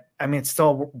get that. I mean, it's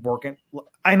still working.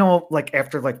 I know, like,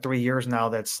 after like 3 years now,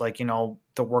 that's like,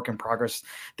 the work in progress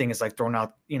thing is like thrown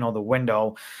out, the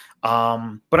window.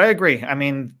 But I agree. I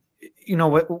mean,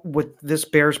 with this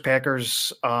Bears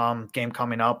Packers game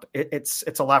coming up, it's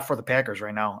a lot for the Packers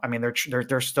right now. I mean,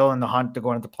 they're still in the hunt to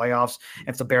go into the playoffs.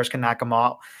 If the Bears can knock them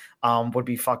out, would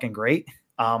be fucking great.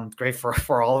 Great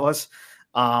for all of us.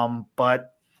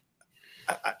 But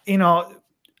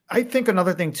I think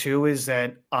another thing too is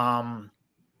that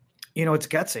it's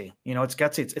gutsy. It's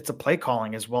gutsy. It's a play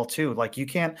calling as well too. Like, you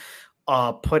can't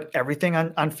put everything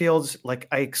on Fields. Like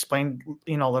I explained,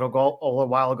 a little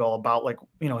while ago about, like,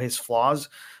 his flaws,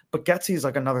 but Getsy is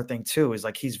like another thing too, is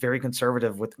like, he's very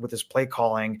conservative with his play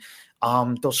calling.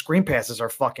 Those screen passes are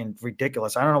fucking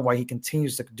ridiculous. I don't know why he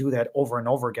continues to do that over and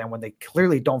over again when they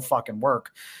clearly don't fucking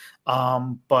work.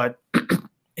 But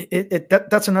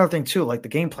that's another thing too, like the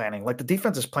game planning. Like, the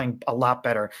defense is playing a lot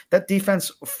better. That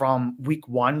defense from week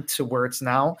 1 to where it's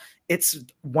now, it's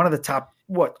one of the top,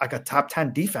 like a top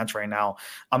 10 defense right now.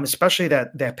 Especially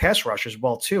that pass rush as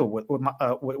well too,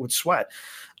 with Sweat.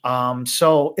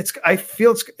 So I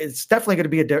feel it's definitely going to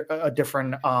be a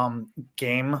different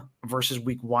game versus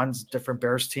week 1's different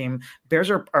Bears team.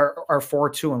 Bears are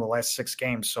 4-2 in the last 6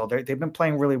 games, so they've been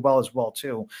playing really well as well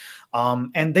too.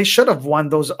 And they should have won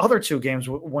those other 2 games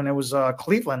when it was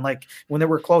Cleveland, like when they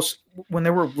were close, when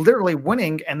they were literally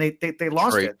winning, and they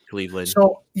lost it. Cleveland.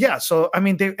 So yeah, I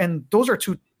mean, those are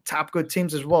 2 top good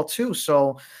teams as well too.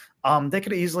 So they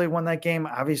could have easily won that game.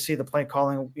 Obviously, the play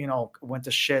calling, went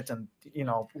to shit, and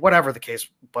whatever the case.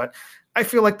 But I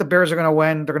feel like the Bears are going to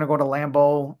win. They're going to go to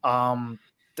Lambeau.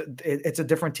 It's a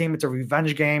different team. It's a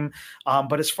revenge game.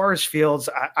 But as far as Fields,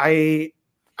 I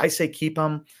say keep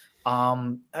him.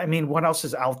 I mean, what else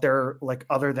is out there, like,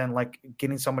 other than like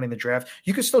getting somebody in the draft?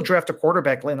 You could still draft a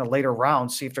quarterback in a later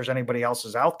round, see if there's anybody else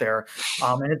is out there.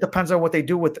 And it depends on what they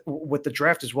do with the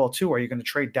draft as well too. Are you going to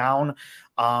trade down?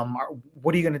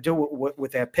 What are you going to do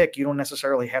with that pick? You don't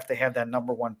necessarily have to have that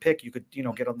number 1 pick. You could,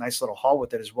 get a nice little haul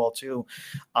with it as well too.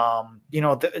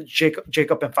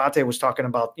 Jacob Infante was talking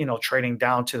about, trading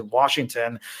down to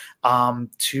Washington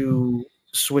to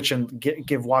switch and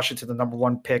give Washington the number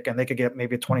 1 pick, and they could get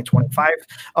maybe a 2025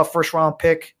 first round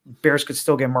pick. Bears could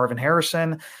still get Marvin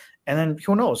Harrison, and then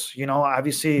who knows?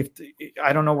 Obviously,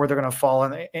 I don't know where they're going to fall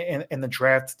in the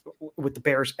draft with the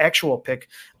Bears' actual pick.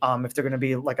 If they're going to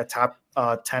be like a top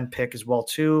 10 pick as well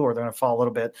too, or they're going to fall a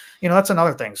little bit. That's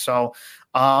another thing. So,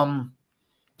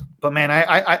 but man,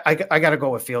 I got to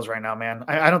go with Fields right now, man.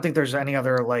 I don't think there's any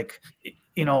other, like,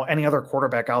 any other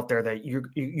quarterback out there that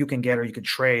you can get or you could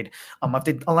trade.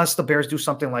 Unless the Bears do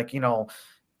something like,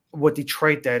 what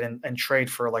Detroit did and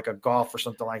trade for like a Goff or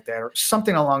something like that, or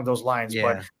something along those lines. Yeah.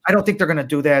 But I don't think they're going to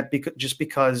do that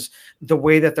because the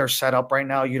way that they're set up right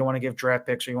now, you don't want to give draft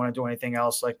picks or you want to do anything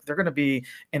else. Like, they're going to be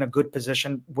in a good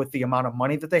position with the amount of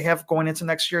money that they have going into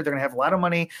next year. They're going to have a lot of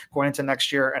money going into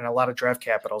next year and a lot of draft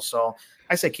capital. So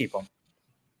I say keep them.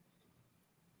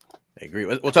 I agree.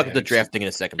 We'll talk about the drafting in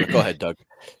a second, but go ahead, Doug.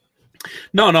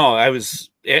 No, I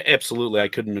was absolutely. I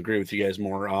couldn't agree with you guys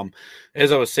more.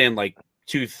 As I was saying, like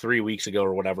 2-3 weeks ago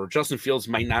or whatever, Justin Fields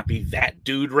might not be that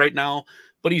dude right now,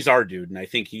 but he's our dude, and I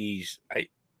think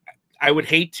I would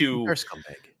hate to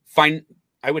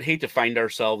find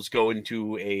ourselves go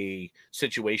into a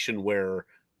situation where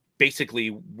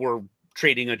basically we're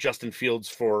trading a Justin Fields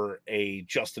for a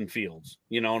Justin Fields,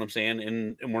 you know what I'm saying?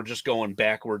 And we're just going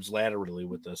backwards laterally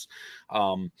with this.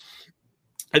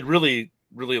 I'd really,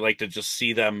 really like to just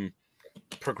see them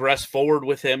progress forward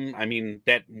with him. I mean,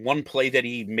 that one play that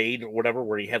he made or whatever,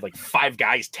 where he had like 5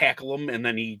 guys tackle him and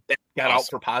then he got out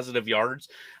for positive yards.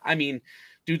 I mean,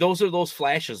 dude, those are those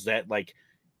flashes that, like,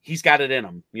 he's got it in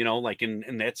him, like,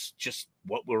 and that's just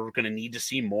what we're going to need to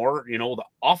see more. The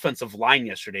offensive line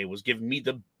yesterday was giving me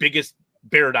the biggest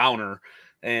bear downer,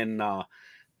 and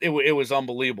it was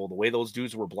unbelievable the way those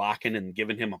dudes were blocking and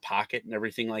giving him a pocket and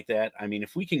everything like that. I mean,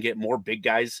 if we can get more big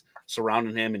guys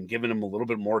surrounding him and giving him a little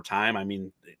bit more time, I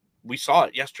mean, we saw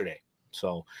it yesterday.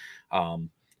 So,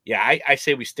 yeah, I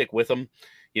say we stick with him.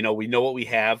 We know what we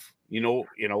have.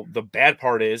 The bad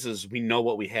part is we know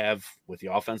what we have with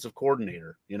the offensive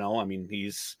coordinator. I mean,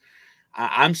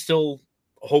 I'm still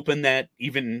hoping that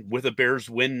even with a Bears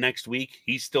win next week,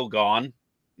 he's still gone.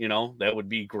 That would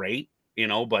be great.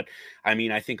 But I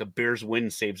mean, I think a Bears win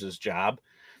saves his job.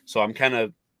 So I'm kind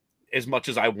of, as much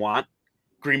as I want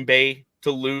Green Bay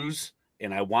to lose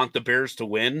and I want the Bears to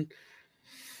win,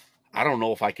 I don't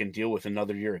know if I can deal with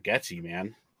another year of Getsy,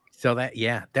 man. So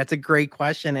that's a great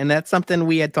question. And that's something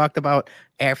we had talked about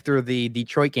after the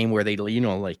Detroit game where they,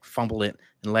 like fumble it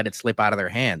and let it slip out of their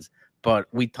hands. But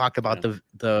we talked about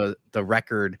the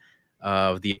record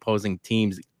of the opposing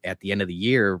teams at the end of the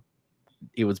year.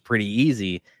 It was pretty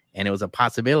easy. And it was a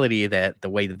possibility that the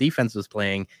way the defense was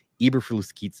playing,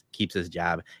 Eberflus keeps his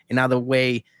job. And now the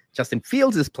way Justin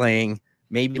Fields is playing,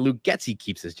 maybe Luke Getsy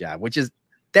keeps his job,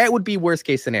 that would be worst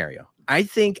case scenario. I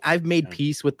think I've made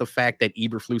peace with the fact that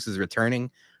Eberflus is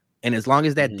returning. And as long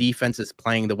as that defense is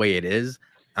playing the way it is,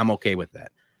 I'm okay with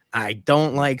that. I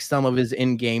don't like some of his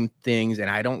in-game things, and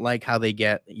I don't like how they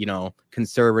get,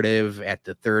 conservative at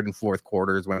the third and fourth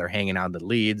quarters when they're hanging out the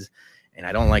leads. And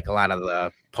I don't like a lot of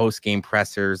the post-game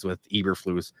pressers with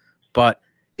Eberflus. But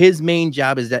his main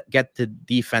job is to get the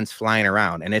defense flying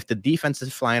around. And if the defense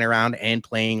is flying around and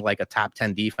playing like a top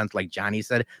 10 defense, like Johnny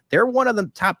said, they're one of the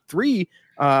top 3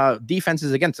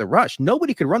 defenses against the rush.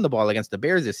 Nobody could run the ball against the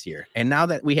Bears this year. And now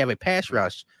that we have a pass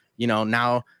rush,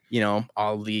 now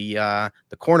all the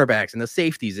cornerbacks and the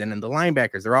safeties and the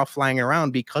linebackers, they're all flying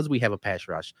around because we have a pass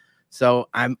rush. So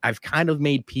I've kind of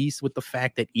made peace with the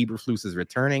fact that Eberflus is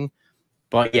returning.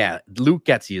 But yeah, Luke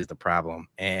Getsy is the problem.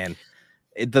 And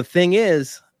the thing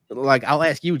is, like, I'll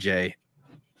ask you, Jay,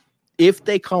 if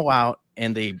they go out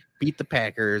and they beat the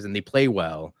Packers and they play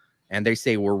well and they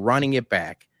say we're running it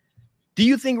back, do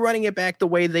you think running it back the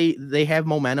way they have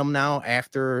momentum now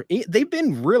after they've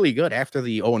been really good after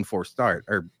the 0-4 start,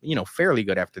 or fairly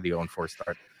good after the 0-4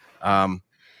 start?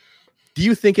 Do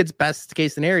you think it's best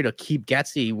case scenario to keep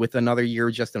Getsy with another year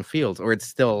of Justin Fields, or it's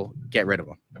still get rid of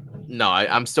him? No,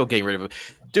 I'm still getting rid of him,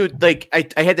 dude. Like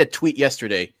I had that tweet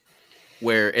yesterday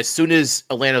where as soon as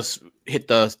Atlanta's hit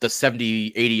the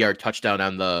 70, 80-yard touchdown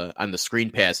on the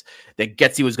screen pass, that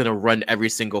Getsy was going to run every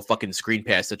single fucking screen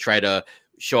pass to try to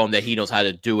show him that he knows how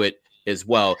to do it as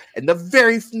well. And the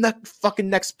very fucking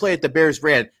next play that the Bears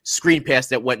ran, screen pass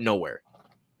that went nowhere.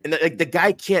 And the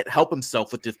guy can't help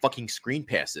himself with the fucking screen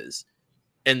passes.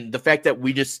 And the fact that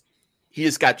he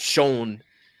just got shown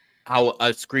how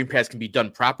a screen pass can be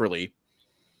done properly,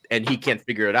 and he can't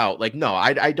figure it out. Like, no,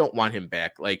 I don't want him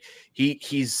back. Like he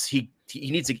gets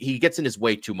in his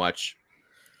way too much.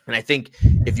 And I think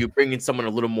if you bring in someone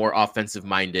a little more offensive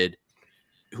minded,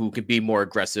 who could be more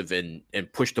aggressive and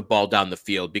push the ball down the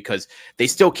field, because they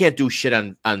still can't do shit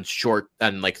on short,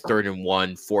 on like 3rd and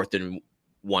 1, 4th and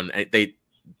 1.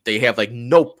 They have like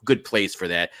no good plays for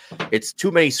that. It's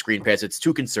too many screen passes. It's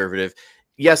too conservative.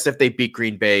 Yes, if they beat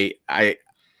Green Bay,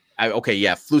 okay,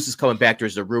 yeah, Flus is coming back.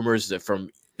 There's the rumors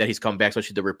that he's coming back,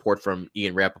 especially the report from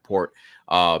Ian Rappaport.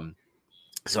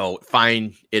 So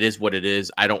fine, it is what it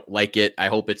is. I don't like it. I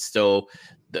hope it's still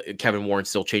Kevin Warren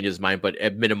still changes his mind, but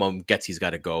at minimum, Getsy's got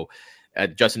to go.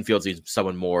 Justin Fields needs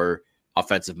someone more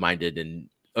offensive minded and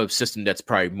a system that's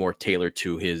probably more tailored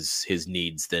to his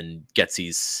needs than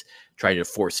Getsy's trying to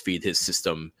force feed his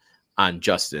system on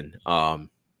Justin.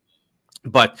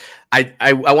 But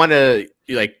I want to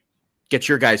like get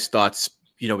your guys' thoughts,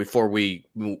 before we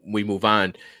move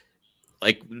on.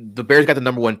 Like, the Bears got the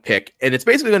number 1 pick, and it's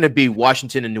basically going to be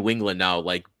Washington and New England now,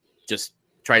 like just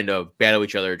trying to battle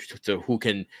each other to who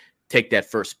can take that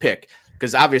first pick.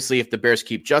 Because obviously, if the Bears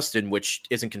keep Justin, which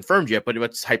isn't confirmed yet, but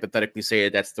let's hypothetically say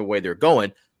that's the way they're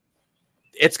going,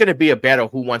 it's going to be a battle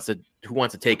who wants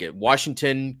to take it.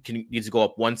 Washington needs to go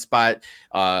up 1 spot.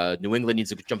 New England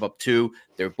needs to jump up 2.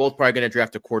 They're both probably going to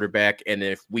draft a quarterback, and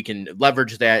if we can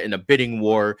leverage that in a bidding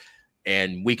war,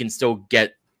 and we can still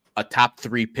get a top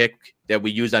 3 pick that we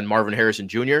use on Marvin Harrison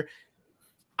Jr.,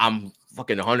 I'm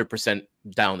fucking 100%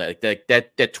 down.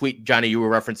 That tweet, Johnny, you were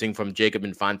referencing from Jacob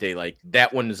Infante, like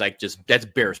that one is like that's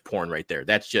Bears porn right there.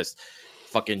 That's just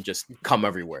fucking just come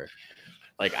everywhere.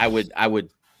 Like I would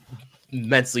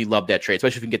immensely love that trade,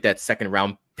 especially if we can get that 2nd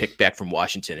round pick back from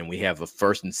Washington, and we have a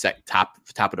first and top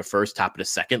of the first, top of the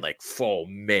second. Like, oh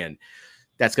man,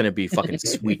 that's gonna be fucking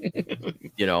sweet,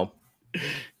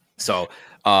 So,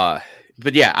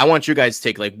 but yeah, I want you guys to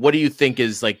take, like, what do you think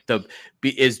is like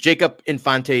is Jacob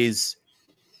Infante's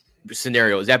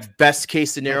scenario? Is that best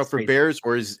case scenario for Bears,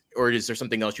 or is there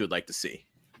something else you would like to see?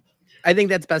 I think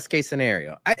that's best case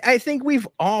scenario. I think we've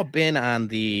all been on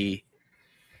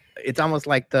it's almost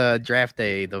like the draft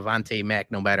day, the Vontae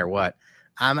Mack, no matter what.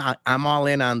 I'm all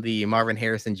in on the Marvin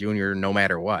Harrison Jr. no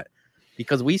matter what,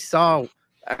 because we saw,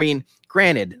 I mean,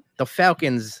 granted, the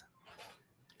Falcons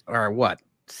are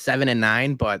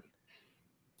 7-9, but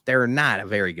they're not a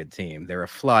very good team. They're a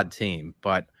flawed team,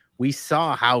 but we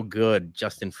saw how good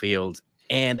Justin Fields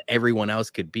and everyone else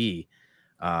could be.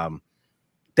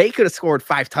 they could have scored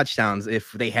 5 touchdowns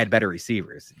if they had better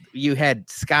receivers. You had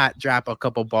Scott drop a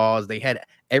couple balls. They had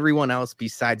everyone else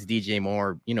besides DJ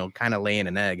Moore, kind of laying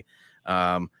an egg.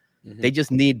 They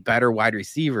just need better wide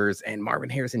receivers, and Marvin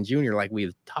Harrison Jr., like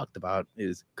we've talked about,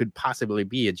 could possibly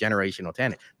be a generational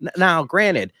talent. Now,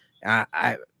 granted,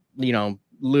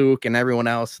 Luke and everyone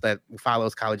else that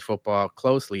follows college football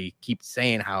closely keep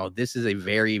saying how this is a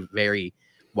very, very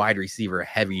wide receiver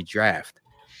heavy draft.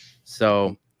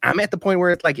 So I'm at the point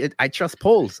where it's like I trust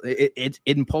Poles.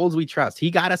 In Poles we trust. He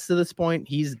got us to this point.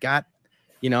 He's got,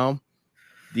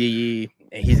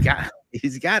 he's got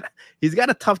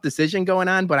a tough decision going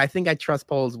on, but I think I trust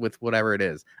Poles with whatever it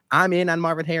is. I'm in on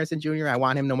Marvin Harrison Jr. I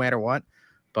want him no matter what.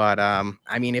 But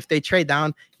if they trade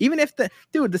down, even if the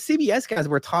CBS guys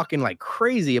were talking like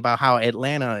crazy about how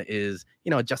Atlanta is,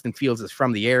 Justin Fields is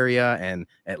from the area and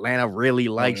Atlanta really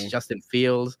likes Justin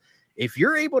Fields. If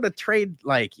you're able to trade,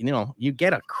 you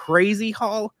get a crazy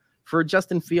haul for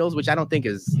Justin Fields, which I don't think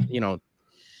is,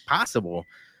 possible.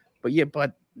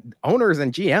 But owners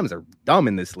and GMs are dumb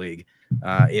in this league.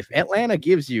 If Atlanta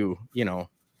gives you,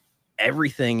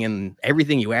 everything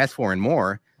you ask for and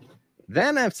more,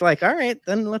 then it's like, all right,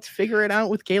 then let's figure it out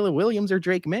with Caleb Williams or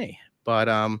Drake May. But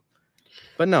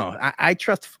no, I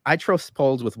trust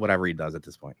Poles with whatever he does at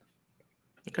this point.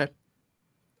 Okay.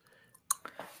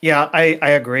 Yeah,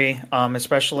 I agree.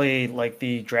 Especially like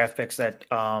the draft picks that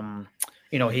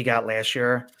he got last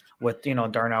year with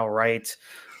Darnell Wright,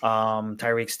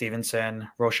 Tyreek Stevenson,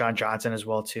 Roshan Johnson as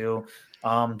well too.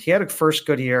 He had a first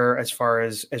good year as far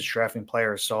as drafting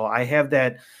players. So I have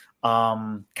that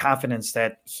confidence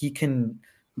that he can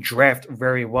draft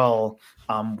very well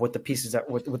with the pieces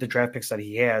with the draft picks that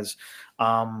he has.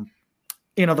 The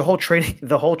whole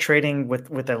trading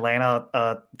with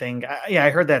Atlanta thing. I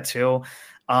heard that too.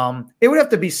 It would have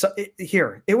to be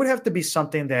It would have to be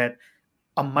something that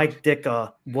a Mike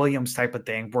Ditka Williams type of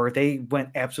thing where they went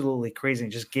absolutely crazy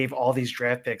and just gave all these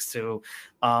draft picks to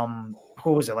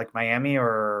who was it, like Miami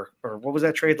or what was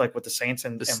that trade like with the Saints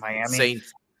and Miami?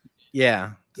 Saints.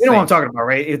 Yeah. You know what I'm talking about,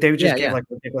 right? They would just give like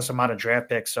a ridiculous amount of draft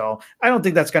picks. So I don't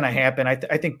think that's going to happen. I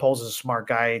think Poles is a smart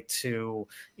guy to,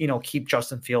 keep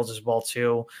Justin Fields as well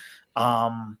too.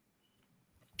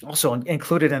 Also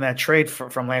included in that trade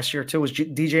from last year too was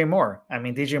DJ Moore. I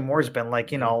mean, DJ Moore has been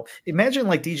like, imagine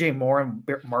like DJ Moore and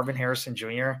Marvin Harrison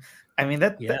Jr. I mean, I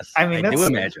do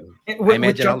imagine. I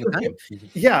imagine all the time.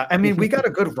 Yeah, I mean, we got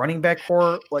a good running back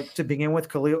core like to begin with,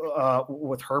 Khalil,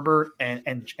 with Herbert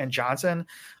and Johnson.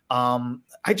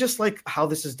 I just like how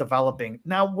this is developing.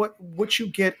 Now, what you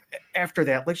get after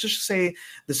that? Let's just say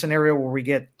the scenario where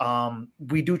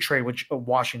we do trade with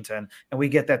Washington and we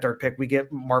get that third pick, we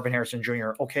get Marvin Harrison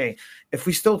Jr. Okay, if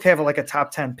we still have like a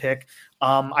top 10 pick,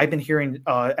 I've been hearing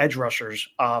edge rushers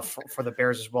for the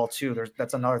Bears as well too.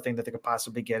 That's another thing that they could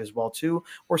possibly get as well too,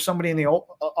 or somebody in the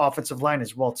offensive line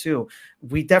as well too.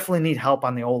 We definitely need help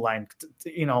on the O line.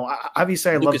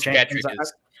 Obviously, I love Jenkins.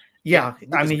 Yeah,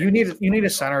 I mean, you need a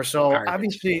center. So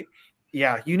obviously,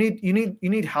 yeah, you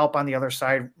need help on the other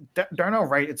side. Darnell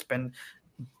Wright, it's been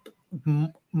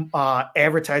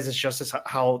advertised as just as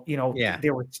how they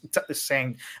were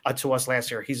saying to us last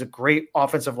year. He's a great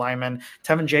offensive lineman.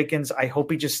 Tevin Jenkins, I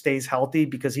hope he just stays healthy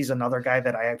because he's another guy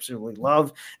that I absolutely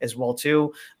love as well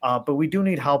too. But we do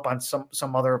need help on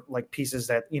some other like pieces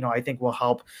that I think will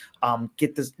help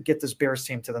get this Bears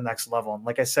team to the next level. And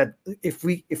like I said, if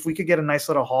we could get a nice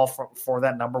little haul for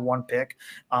that number 1 pick,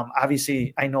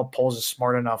 obviously I know Poles is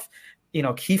smart enough.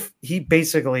 He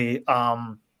basically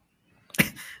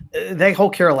that whole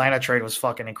Carolina trade was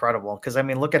fucking incredible because I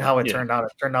mean, look at how it turned out.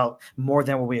 It turned out more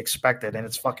than what we expected, and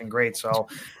it's fucking great. So,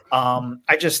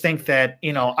 I just think that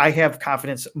I have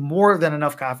confidence, more than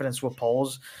enough confidence with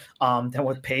Poles, than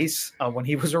with Pace when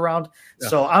he was around. Yeah.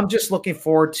 So I'm just looking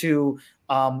forward to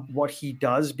what he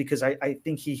does because I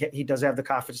think he does have the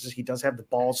confidence. He does have the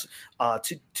balls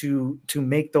to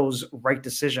make those right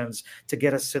decisions to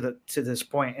get us to this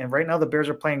point. And right now the Bears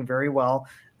are playing very well.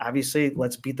 Obviously,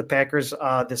 let's beat the Packers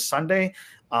this Sunday.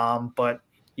 But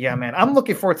yeah, man, I'm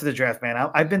looking forward to the draft, man.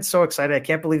 I've been so excited. I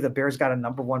can't believe the Bears got a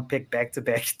number 1 pick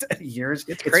back-to-back years.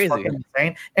 It's crazy, fucking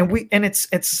insane. And it's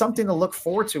something to look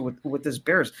forward to with this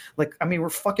Bears. Like, I mean, we're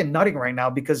fucking nutting right now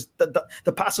because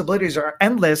the possibilities are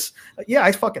endless. Yeah,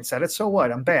 I fucking said it. So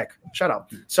what? I'm back. Shut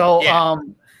up. So,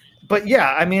 but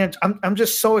yeah, I mean, I'm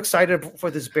just so excited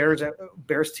for this Bears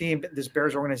team, this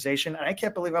Bears organization, and I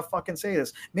can't believe I fucking say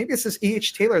this. Maybe it's this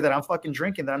E.H. Taylor that I'm fucking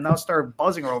drinking that I'm now started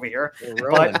buzzing over here.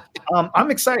 But I'm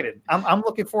excited. I'm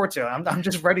looking forward to it. I'm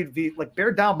just ready to be like,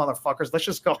 bear down, motherfuckers. Let's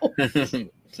just go.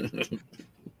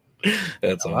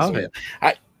 That's awesome.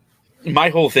 My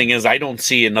whole thing is I don't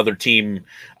see another team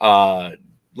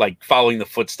like following the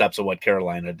footsteps of what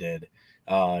Carolina did.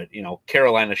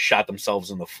 Carolina shot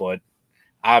themselves in the foot.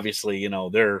 Obviously,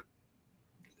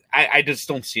 I just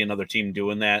don't see another team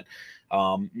doing that.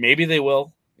 Maybe they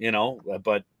will,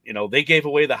 but they gave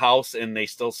away the house and they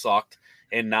still sucked.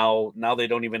 And now they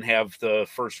don't even have the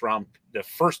first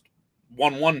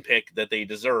 1-1 pick that they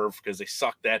deserve because they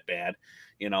suck that bad,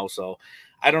 so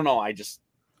I don't know.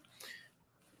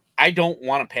 I don't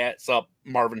want to pass up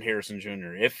Marvin Harrison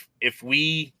Jr. If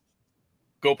we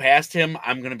go past him,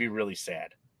 I'm going to be really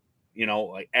sad.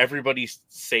 Like everybody's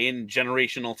saying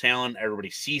generational talent, everybody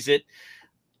sees it.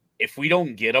 If we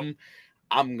don't get him,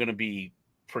 I'm going to be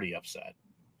pretty upset,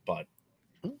 but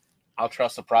I'll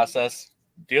trust the process.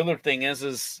 The other thing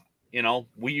is,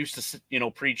 we used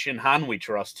to, preach in Han we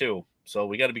trust too. So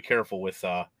we got to be careful with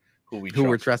who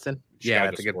we're trusting. Yeah,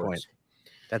 that's a good point.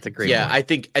 That's a great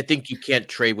point. I think you can't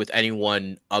trade with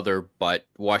anyone other but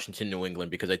Washington, New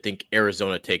England, because I think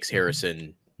Arizona takes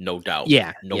Harrison, no doubt.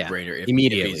 Yeah, no-brainer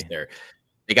immediately. If he's there.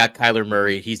 They got Kyler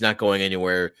Murray. He's not going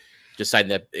anywhere. Just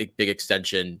signed that big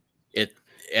extension.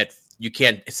 You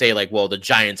can't say like, well, the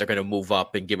Giants are going to move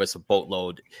up and give us a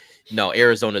boatload. No,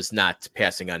 Arizona's not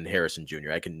passing on Harrison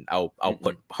Jr. I'll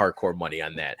put hardcore money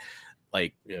on that.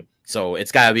 So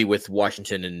it's got to be with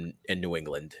Washington and New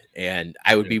England, and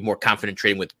I would be more confident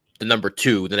trading with the number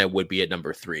 2 than I would be at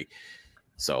number 3.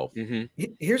 So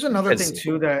here's another thing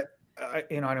too that I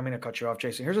don't mean to cut you off,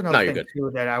 Jason. Here's another thing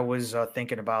too that I was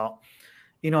thinking about.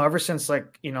 Ever since I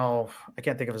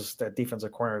can't think of that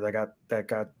defensive corner that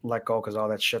got let go because all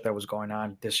that shit that was going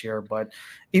on this year. But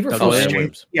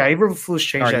Eberflus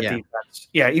changed that defense.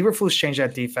 Yeah, Eberflus changed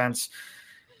that defense.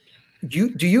 Do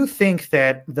you think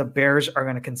that the Bears are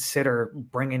going to consider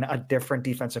bringing a different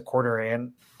defensive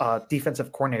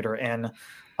coordinator in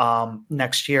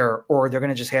next year, or they're going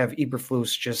to just have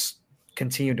Eberflus just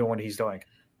continue doing what he's doing?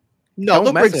 No,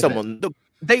 they'll bring someone.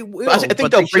 They will. I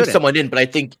think they'll bring someone in, but I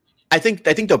think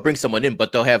they'll bring someone in,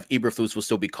 but they'll have Eberflus will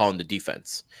still be calling the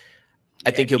defense.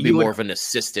 I think he'll be more of an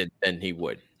assistant than he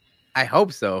would. I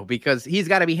hope so, because he's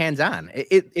got to be hands-on.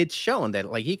 It's shown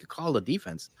that he could call the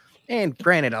defense. And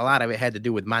granted, a lot of it had to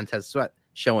do with Montez Sweat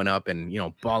showing up and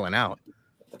balling out.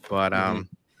 But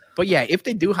but yeah, if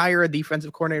they do hire a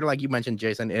defensive coordinator, like you mentioned,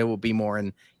 Jason, it will be more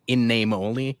in name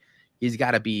only. He's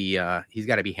got to be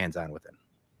hands-on with it.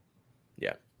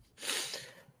 Yeah.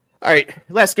 All right,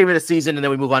 last game of the season, and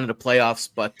then we move on to the playoffs.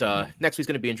 But next week's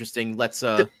going to be interesting. Let's.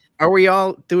 Do we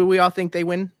all think they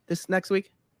win this next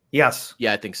week? Yes.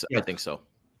 Yeah, I think so. Yeah. I think so.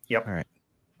 Yep. All right.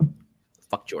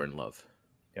 Fuck Jordan Love.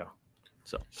 Yeah.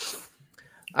 So,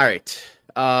 all right.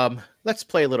 Let's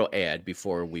play a little ad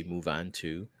before we move on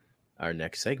to our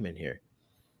next segment here.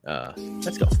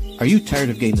 Let's go. Are you tired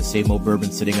of getting the same old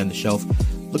bourbon sitting on the shelf?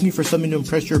 Looking for something to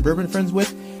impress your bourbon friends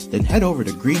with? Then head over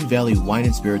to Green Valley Wine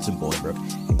and Spirits in Bolingbrook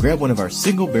and grab one of our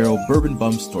single barrel Bourbon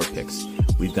Bum store picks.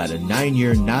 We've got a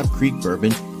 9-year Knob Creek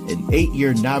bourbon, an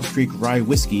 8-year Knob Creek rye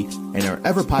whiskey, and our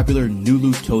ever popular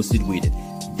Nulu Toasted Wheated.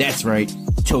 That's right,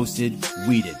 toasted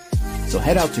wheated. So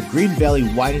head out to Green Valley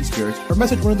Wine and Spirits or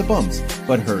message one of the bums.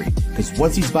 But hurry, because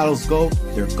once these bottles go,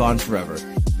 they're gone forever.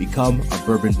 Become a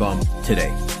Bourbon Bum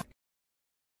today.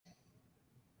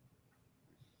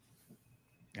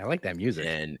 I like that music.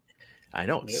 And I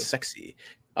know it's sexy.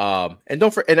 And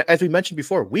as we mentioned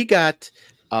before, we got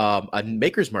a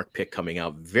Maker's Mark pick coming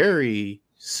out very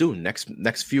soon,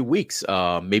 next few weeks.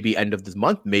 Maybe end of this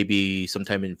month, maybe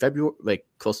sometime in February, like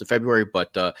close to February.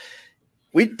 But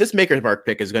this Maker's Mark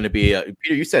pick is going to be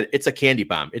Peter. You said it's a candy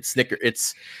bomb. It's Snicker.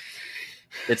 It's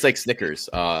like Snickers.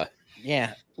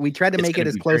 Yeah, we tried to make it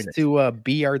as close to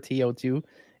BRTO2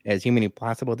 as humanly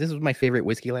possible. This was my favorite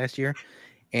whiskey last year,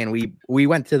 and we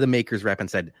went to the Maker's Rep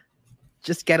and said,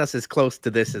 just get us as close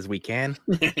to this as we can,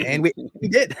 and we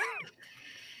did.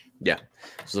 Yeah,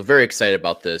 so very excited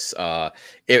about this. I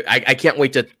can't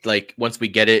wait to once we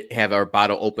get it, have our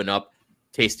bottle open up,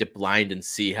 taste it blind, and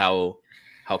see how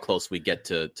close we get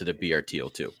to the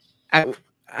BRTO2.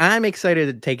 I'm excited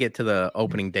to take it to the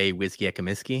opening day whiskey at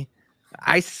Comiskey.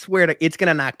 I swear it's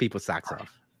gonna knock people's socks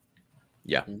off.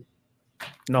 Yeah,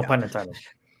 no pun intended.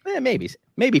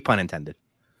 Maybe pun intended.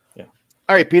 Yeah.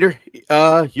 All right, Peter,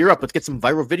 you're up. Let's get some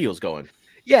viral videos going.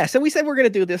 Yeah, so we said we're going to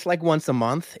do this once a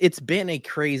month. It's been a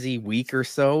crazy week or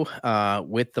so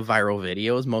with the viral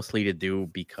videos, mostly to do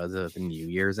because of the New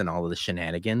Year's and all of the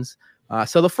shenanigans.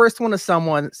 So the first one is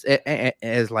someone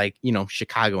as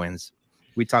Chicagoans.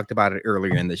 We talked about it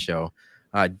earlier in the show.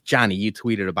 Johnny, you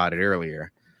tweeted about it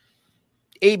earlier.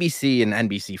 ABC and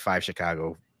NBC5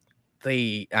 Chicago,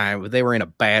 they were in a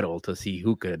battle to see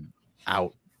who could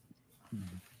out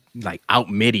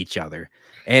mid each other.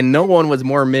 And no one was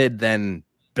more mid than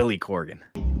Billy Corgan.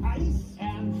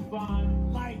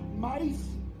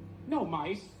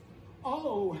 mice.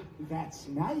 Oh, that's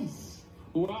nice.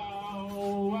 Wow,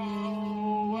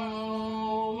 wow,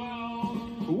 wow, wow.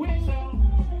 Whistle,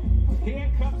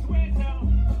 here comes Whistle.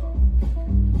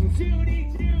 Judy,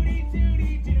 Judy,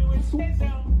 Judy, do it's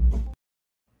Whistle.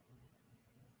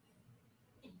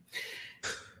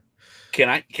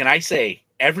 Can I say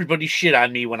everybody shit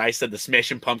on me when I said the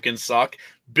Smashing Pumpkins suck?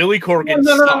 Billy Corgan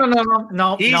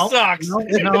No. He sucks. No.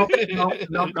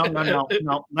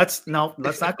 Let's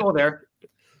not go there.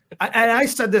 I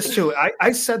said this too.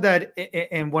 I said that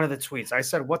in one of the tweets. I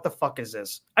said, "What the fuck is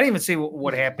this?" I didn't even see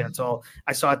what happened until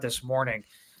I saw it this morning.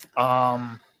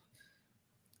 I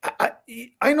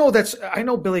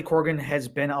know Billy Corgan has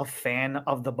been a fan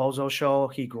of the Bozo Show.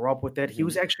 He grew up with it. He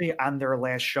was actually on their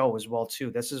last show as well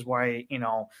too. This is why,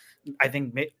 I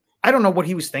think I don't know what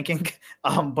he was thinking,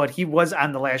 but he was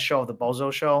on the last show of the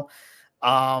Bozo Show.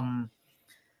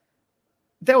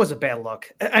 That was a bad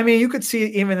look. I mean, you could see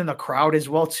it even in the crowd as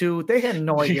well too. They had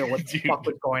no idea what the fuck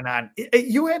was going on.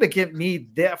 You had to get me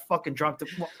that fucking drunk.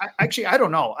 I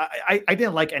don't know. I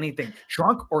didn't like anything,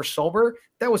 drunk or sober.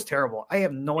 That was terrible. I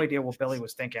have no idea what Billy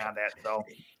was thinking on that though.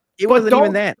 It wasn't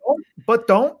even that. But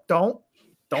don't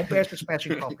bash the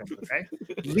Smashing Pumpkins. Okay,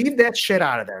 leave that shit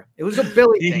out of there. It was a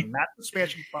Billy thing, not the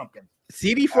Smashing Pumpkins.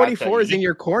 CD44 is in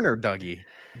your corner, Dougie.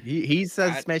 He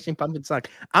says Smashing Pumpkins suck.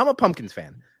 I'm a Pumpkins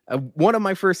fan. One of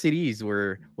my first CDs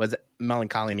was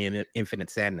Melancholy and Infinite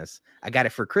Sadness. I got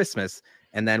it for Christmas,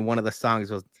 and then one of the songs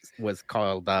was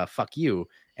called "Fuck You,"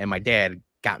 and my dad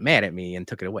got mad at me and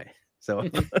took it away. So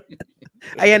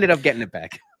I ended up getting it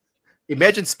back.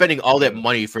 Imagine spending all that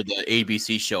money for the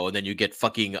ABC show, and then you get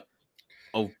fucking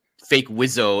fake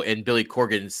Wizzo and Billy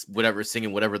Corgan's whatever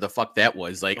singing whatever the fuck that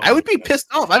was. Like, I would be pissed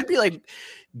off. I'd be like,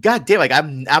 God damn, like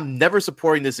I'm never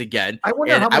supporting this again. I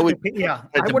wonder how much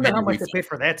they paid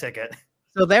for that ticket.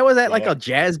 So that was at like a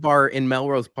jazz bar in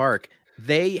Melrose Park.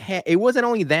 It wasn't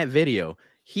only that video.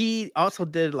 He also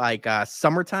did like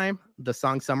Summertime, the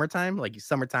song Summertime, like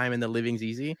Summertime and the Living's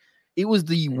Easy. It was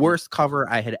the worst cover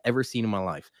I had ever seen in my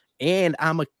life. And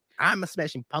I'm a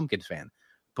Smashing Pumpkins fan.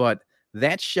 But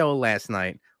that show last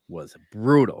night was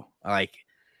brutal. Like,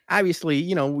 obviously,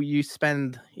 you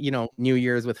spend, New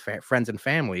Year's with friends and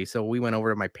family. So we went over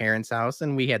to my parents' house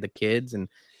and we had the kids and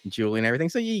Julie and everything.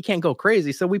 So you can't go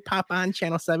crazy. So we pop on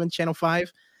Channel 7, Channel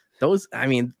 5. I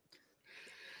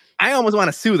almost want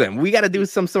to sue them. We got to do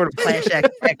some sort of clash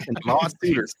action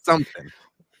lawsuit or something.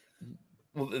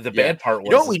 Well, the bad part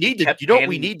was, what we need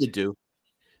to do.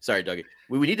 Sorry, Dougie.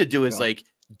 What we need to do is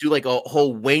do like a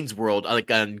whole Wayne's World, like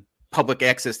on public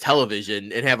access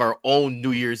television, and have our own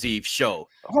New Year's Eve show.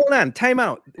 Hold on, time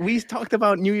out. We talked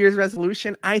about New Year's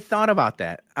resolution. I thought about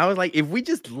that. I was like, if we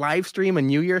just live stream a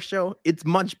New Year's show, it's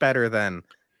much better than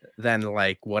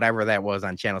like whatever that was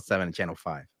on Channel 7 and Channel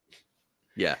 5.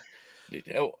 Yeah.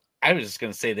 I was just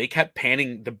going to say, they kept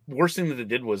panning. The worst thing that they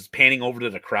did was panning over to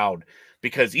the crowd,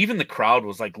 because even the crowd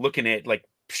was like looking at, like,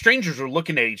 strangers were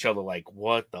looking at each other like,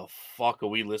 what the fuck are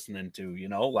we listening to?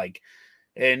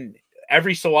 And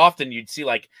every so often you'd see,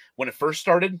 like, when it first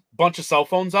started, bunch of cell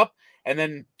phones up, and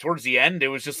then towards the end it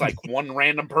was just like one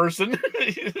random person.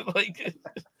 Like,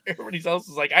 everybody else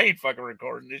was like, I ain't fucking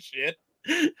recording this shit.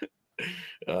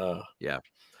 Yeah,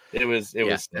 it was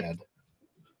sad.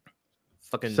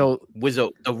 Fucking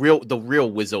Wizzo, the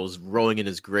real Wizzo's rolling in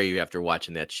his grave after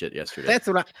watching that shit yesterday. That's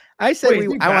what I said.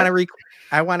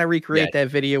 I want to recreate that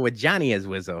video with Johnny as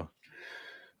Wizzo.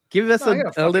 Give us a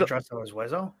little dress as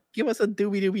Wizzo. Give us a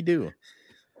doobie doobie doo.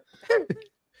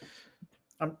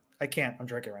 I can't. I'm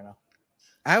drinking right now.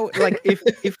 I would like if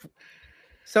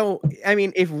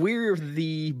we're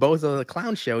the Bozo the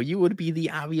Clown show, you would be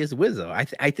the obvious Wizzo.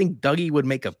 I think Dougie would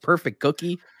make a perfect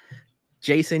cookie.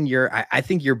 Jason, I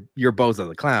think you're Bozo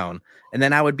the Clown, and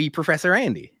then I would be Professor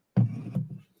Andy.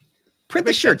 Print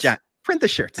the shirt, John. Print the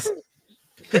shirts.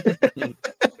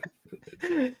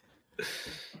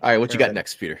 All right, what you got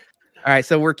next, Peter? All right,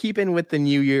 so we're keeping with the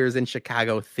New Year's in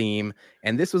Chicago theme,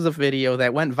 and this was a video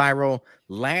that went viral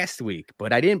last week,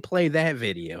 but I didn't play that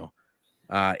video.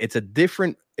 It's a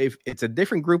different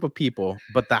group of people,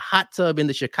 but the hot tub in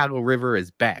the Chicago River is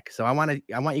back. So I want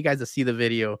you guys to see the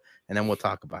video, and then we'll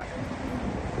talk about it.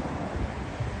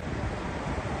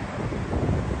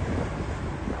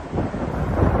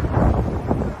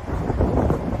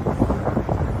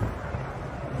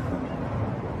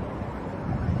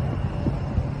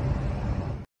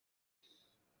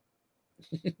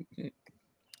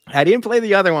 I didn't play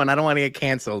the other one. I don't want to get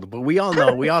canceled, but we all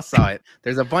know, we all saw it.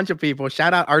 There's a bunch of people.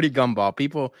 Shout out Artie Gumball.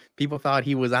 People thought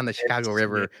he was on the Chicago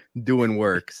River doing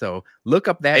work. So look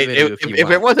up that video. If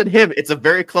it wasn't him, it's a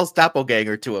very close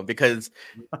doppelganger to him, because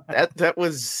that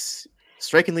was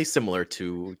strikingly similar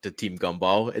to Team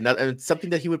Gumball, and it's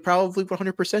something that he would probably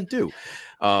 100% do.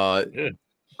 Good.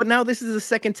 But now this is the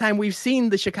second time we've seen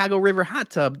the Chicago River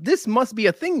hot tub. This must be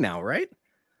a thing now, right?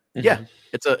 Yeah,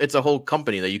 it's a whole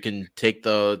company that you can take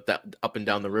that up and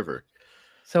down the river.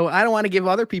 So I don't want to give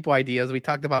other people ideas. We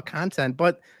talked about content,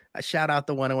 but a shout out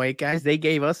the 108 guys. They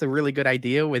gave us a really good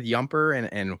idea with Yumper,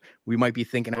 and we might be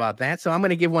thinking about that. So I'm going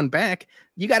to give one back.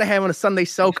 You got to have a Sunday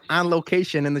soak on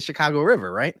location in the Chicago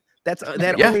River, right? That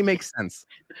only makes sense.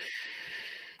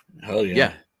 Hell yeah.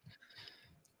 Yeah.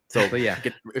 So yeah,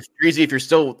 if you're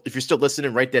still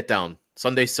listening, write that down.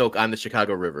 Sunday soak on the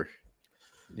Chicago River.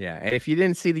 Yeah, and if you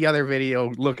didn't see the other video,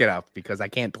 look it up because I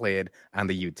can't play it on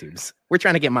the YouTubes. We're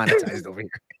trying to get monetized over here.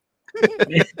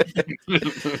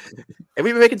 And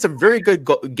we've been making some very good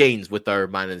gains with our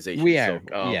monetization. We are.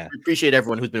 So, we appreciate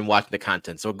everyone who's been watching the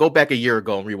content. So go back a year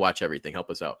ago and rewatch everything. Help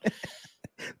us out.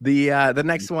 The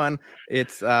next one,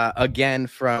 it's again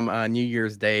from New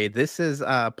Year's Day. This is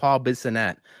Paul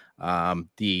Bissonnette.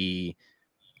 The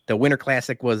Winter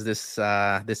Classic was this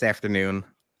afternoon.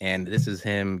 And this is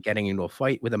him getting into a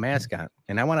fight with a mascot.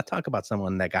 And I want to talk about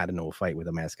someone that got into a fight with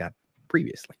a mascot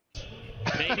previously.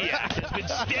 Maniac has been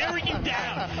staring you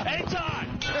down. Anton,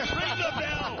 ring the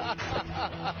bell.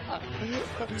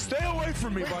 Stay away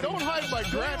from me, buddy. Don't hide my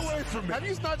Gretz. Stay away from me. Have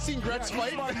you not seen Gretz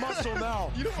fight? My muscle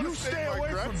now. You stay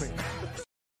away from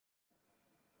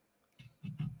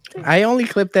me. I only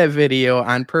clipped that video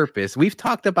on purpose. We've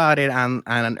talked about it on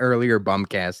an earlier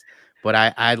BumCast, but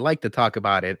I'd like to talk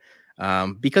about it.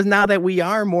 Because now that we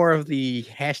are more of the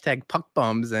hashtag puck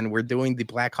bums and we're doing the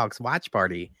Blackhawks watch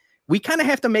party, we kind of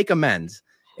have to make amends.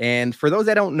 And for those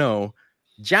that don't know,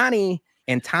 Johnny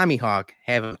and Tommy Hawk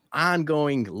have an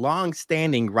ongoing,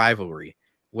 long-standing rivalry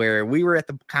where we were at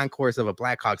the concourse of a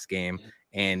Blackhawks game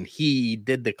and he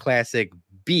did the classic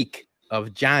beak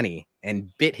of Johnny and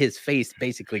bit his face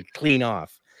basically clean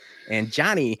off. And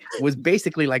Johnny was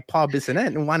basically like Paul Bissonnette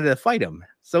and wanted to fight him.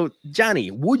 So, Johnny,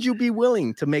 would you be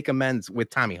willing to make amends with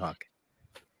Tommy Hawk?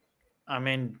 I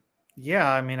mean, yeah.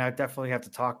 I mean, I definitely have to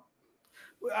talk.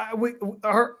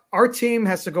 Our team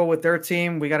has to go with their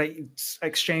team. We got to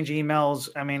exchange emails.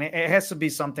 I mean, it has to be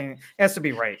something. It has to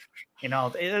be right. You know,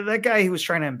 that guy, he was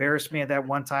trying to embarrass me at that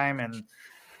one time, and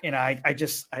you know, I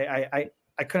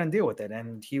couldn't deal with it.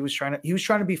 And he was trying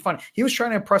to be funny. He was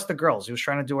trying to impress the girls. He was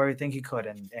trying to do everything he could,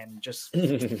 and just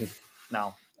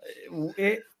no.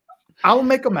 I'll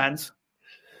make amends.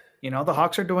 You know, the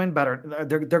Hawks are doing better.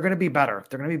 They're going to be better.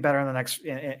 They're going to be better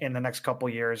in the next couple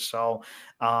of years. So,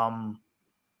 I'll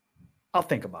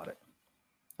think about it.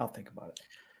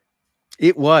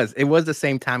 It was the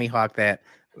same Tommy Hawk that,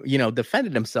 you know,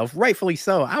 defended himself, rightfully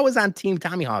so. I was on Team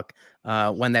Tommy Hawk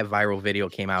when that viral video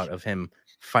came out of him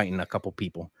fighting a couple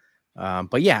people.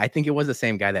 But yeah, I think it was the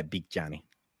same guy that beat Johnny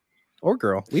or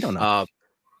girl. We don't know.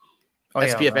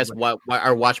 SPFS, why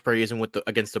our watch party isn't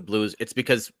against the Blues? It's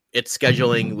because it's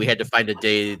scheduling. We had to find a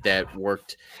day that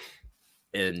worked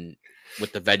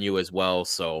with the venue as well.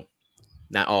 So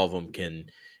not all of them can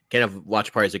have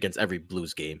watch parties against every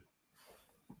Blues game.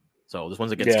 So this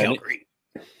one's against Calgary.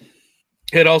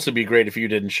 It'd also be great if you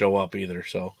didn't show up either.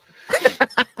 So,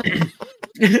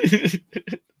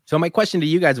 so my question to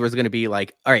you guys was going to be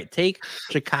like, all right, take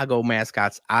Chicago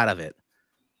mascots out of it.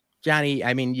 Johnny,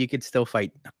 I mean, you could still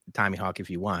fight Tommy Hawk if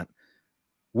you want.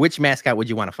 Which mascot would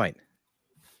you want to fight?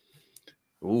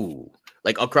 Ooh,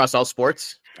 like across all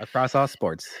sports? Across all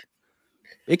sports.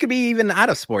 It could be even out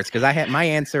of sports because my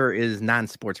answer is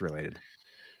non-sports related.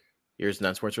 Yours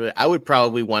non-sports related. I would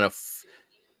probably want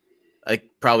to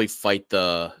probably fight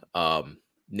the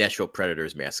Nashville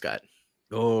Predators mascot.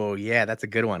 Oh yeah, that's a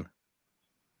good one.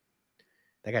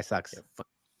 That guy sucks. Fuck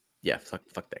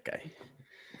that guy.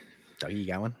 Dougie, you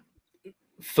got one?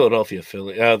 Philadelphia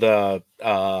Philly. The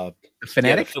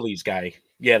Fanatic? The Phillies guy.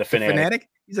 Yeah, the Fanatic. Fanatic?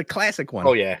 He's a classic one.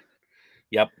 Oh yeah.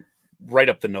 Yep. Right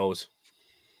up the nose.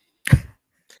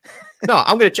 No,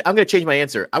 I'm gonna change my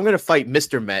answer. I'm gonna fight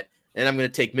Mr. Met, and I'm gonna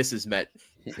take Mrs. Met.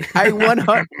 I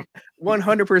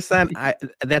 100%.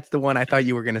 That's the one I thought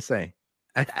you were gonna say.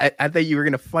 I thought you were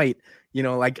gonna fight. You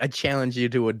know, like I challenge you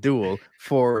to a duel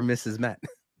for Mrs. Met.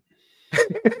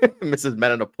 Mrs.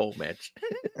 Met in a pole match.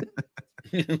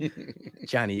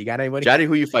 Johnny, you got anybody? Johnny,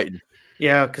 who you fighting?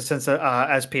 Yeah, because since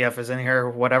SPF is in here,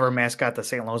 whatever mascot the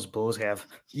St. Louis Blues have,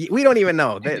 we don't even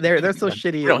know. They're so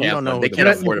shitty. We don't know. They can't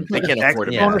afford them. They can't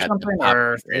afford them. or something.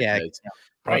 Or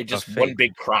Probably just one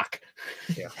big crock.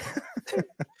 Yeah.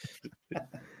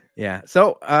 Yeah.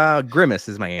 So Grimace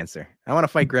is my answer. I want to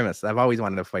fight Grimace. I've always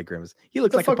wanted to fight Grimace. He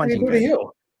looks like a punching guy.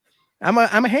 You? I'm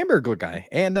a hamburger guy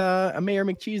and a Mayor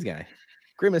McCheese guy.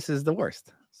 Grimace is the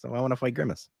worst. So I want to fight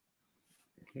Grimace.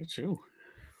 Me too.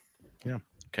 Yeah.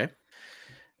 Okay.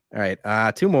 All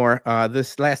right. Two more.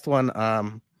 This last one.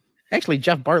 Actually,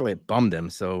 Jeff Bartlett bummed him.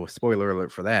 So spoiler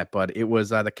alert for that. But it was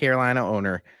the Carolina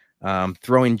owner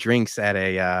throwing drinks at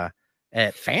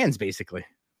at fans, basically.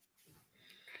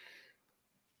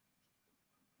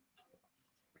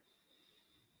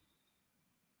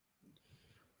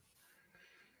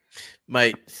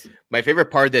 My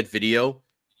favorite part of that video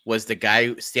was the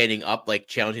guy standing up, like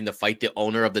challenging to fight the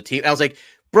owner of the team. I was like,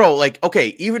 bro, like, okay,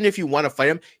 even if you want to fight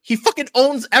him, he fucking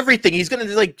owns everything. He's gonna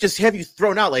like just have you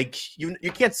thrown out. Like you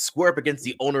can't square up against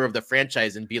the owner of the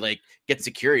franchise and be like, get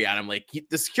security on him. Like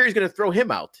the security's gonna throw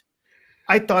him out.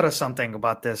 I thought of something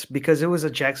about this because it was a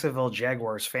Jacksonville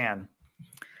Jaguars fan.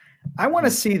 I want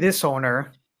to see this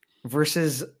owner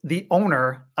versus the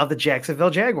owner of the Jacksonville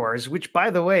Jaguars, which, by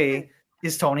the way,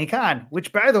 is Tony Khan,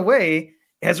 which, by the way,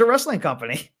 has a wrestling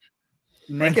company.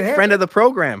 Friend of the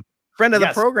program. Friend of the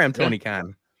program, Tony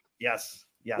Khan. Yes.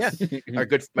 Yeah. My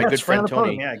good friend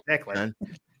Tony. Yeah, exactly.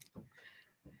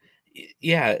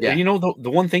 Yeah. You know, the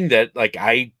one thing that like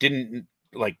I didn't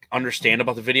like understand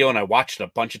about the video, and I watched it a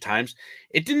bunch of times,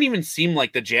 it didn't even seem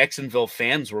like the Jacksonville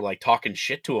fans were like talking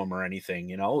shit to him or anything.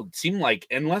 You know, it seemed like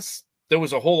unless there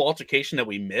was a whole altercation that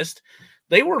we missed,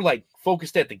 they were like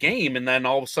focused at the game, and then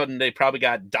all of a sudden they probably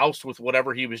got doused with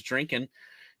whatever he was drinking,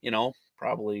 you know,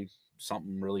 probably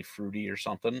something really fruity or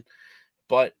something.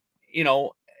 But, you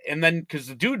know, and then because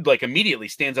the dude like immediately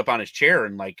stands up on his chair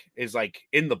and like is like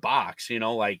in the box, you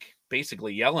know, like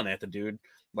basically yelling at the dude.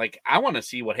 Like, I want to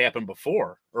see what happened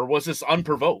before, or was this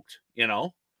unprovoked, you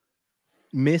know?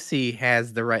 Missy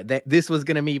has the right. This was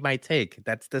going to be my take.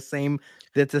 That's the same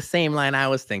line I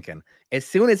was thinking. As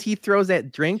soon as he throws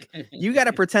that drink, you got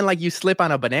to pretend like you slip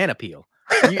on a banana peel.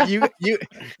 You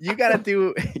got to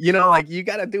do, you know, like you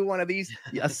got to do one of these,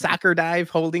 a soccer dive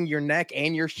holding your neck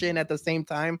and your shin at the same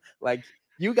time. Like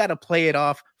you got to play it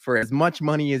off for as much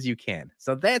money as you can.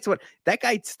 So that's what that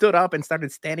guy stood up and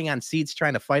started standing on seats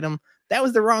trying to fight him. That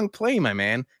was the wrong play, my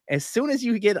man. As soon as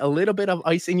you get a little bit of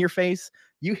ice in your face,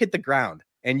 you hit the ground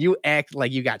and you act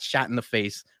like you got shot in the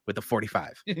face with a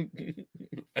 45.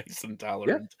 Ice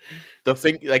intolerant. Yeah.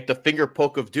 The finger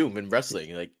poke of doom in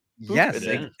wrestling. Like, yes,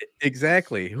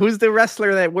 exactly. Who's the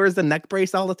wrestler that wears the neck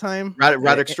brace all the time?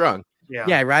 Roderick Strong.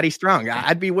 Yeah, Roddy Strong.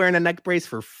 I'd be wearing a neck brace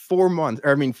for 4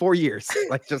 years,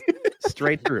 like just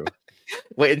straight through.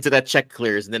 Wait until that check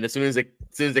clears, and then as soon as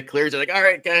it clears, you're like, all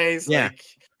right, guys. Yeah. Like,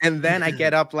 and then I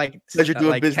get up like pleasure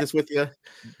doing business with you.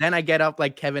 Then I get up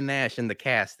like Kevin Nash in the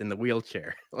cast in the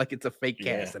wheelchair, like it's a fake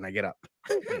cast, and I get up.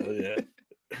 Yeah.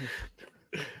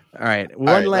 All right,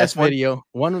 one last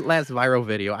viral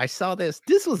video. I saw this.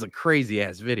 This was a crazy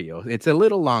ass video. It's a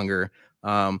little longer.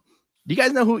 Do you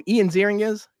guys know who Ian Ziering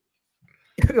is?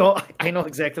 Oh, I know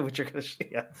exactly what you're going to say.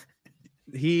 Yeah.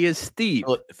 He is Steve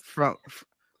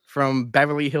from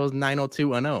Beverly Hills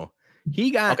 90210. He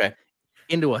got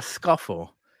into a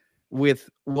scuffle with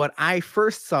what I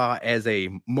first saw as a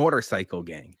motorcycle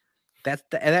gang.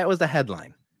 That was the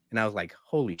headline. And I was like,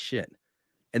 holy shit.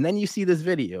 And then you see this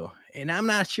video, and I'm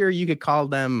not sure you could call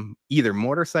them either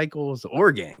motorcycles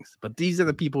or gangs, but these are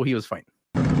the people he was fighting.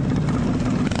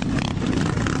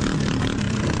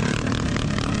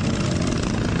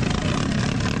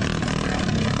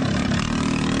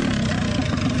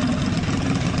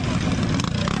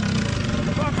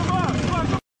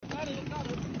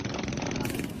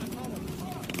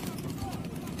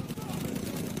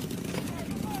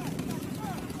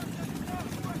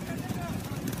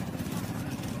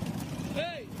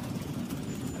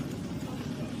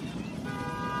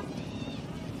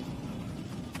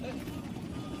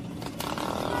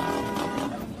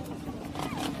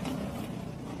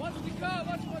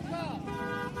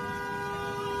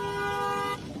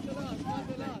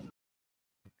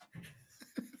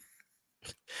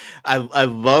 I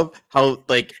love how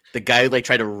like the guy like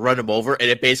tried to run him over, and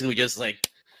it basically just like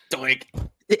doink.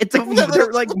 It's like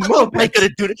they're like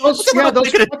mopeds. Those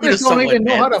fuckers don't even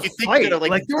know how to fight.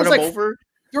 Like there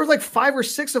was like 5 or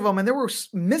 6 of them, and they were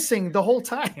missing the whole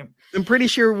time. I'm pretty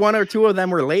sure 1 or 2 of them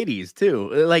were ladies too.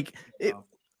 Like it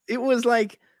was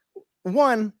like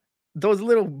one those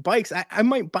little bikes. I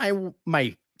might buy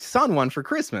my son one for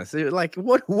Christmas. Like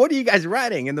what are you guys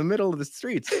riding in the middle of the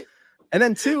streets? And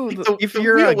then 2, if the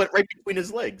you're wheel went right between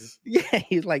his legs. Yeah,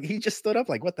 he just stood up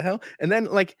like what the hell? And then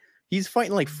like he's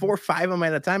fighting like 4 or 5 of them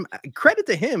at a time. Credit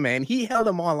to him, man. He held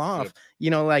them all off. You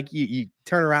know, like you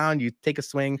turn around, you take a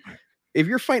swing. If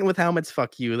you're fighting with helmets,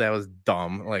 fuck you. That was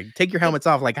dumb. Like take your helmets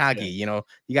off like hockey. You know,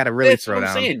 you got to really throw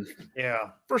down. Saying. Yeah.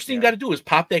 First thing you got to do is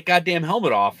pop that goddamn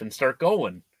helmet off and start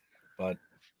going.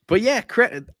 But yeah,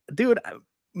 dude.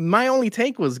 my only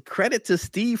take was credit to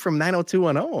Steve from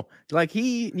 90210. Like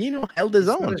he, held his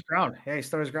own. His ground. Yeah, he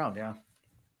stood his ground. Yeah.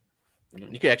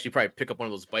 You could actually probably pick up one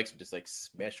of those bikes and just like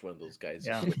smash one of those guys.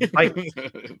 Yeah.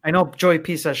 I know Joey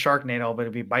P says Sharknado, but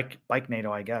it'd be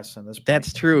Bike-nado, I guess. In this point.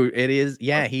 That's true. It is.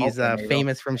 Yeah, he's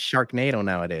famous from Sharknado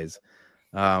nowadays.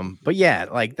 But yeah,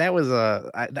 like that was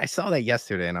I saw that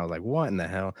yesterday and I was like, what in the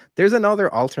hell? There's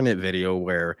another alternate video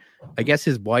where I guess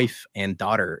his wife and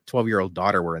daughter, 12-year-old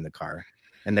daughter, were in the car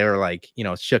and they were like,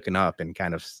 shooken up and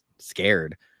kind of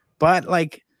scared. But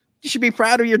like, you should be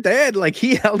proud of your dad. Like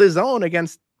he held his own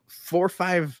against 4 or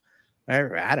 5. I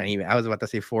was about to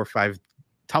say 4 or 5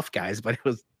 tough guys, but it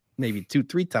was maybe 2,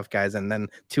 3 tough guys, and then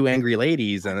 2 angry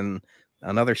ladies, and then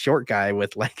another short guy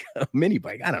with like a mini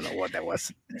bike. I don't know what that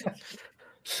was.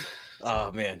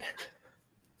 Oh man,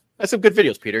 that's some good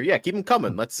videos, Peter. Yeah, keep them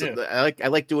coming. I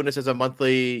like doing this as a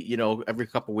monthly. Every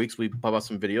couple of weeks we pop out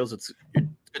some videos. It's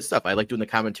good stuff. I like doing the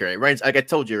commentary. Like I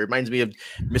told you, it reminds me of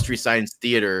Mystery Science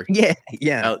Theater. Yeah.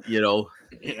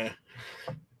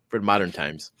 For modern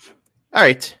times. All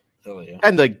right. Oh, yeah.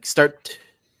 And start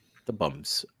the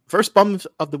bums. First bums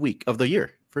of the week of the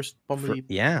year. First bum of the year.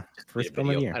 Yeah. First bum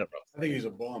of the year. I don't know. I think he's a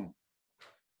bum.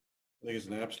 I think he's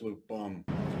an absolute bum.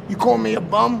 You call me a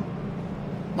bum?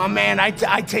 My man, I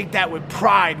take that with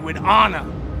pride, with honor,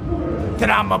 that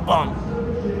I'm a bum.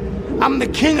 I'm the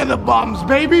king of the bums,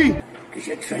 baby. Because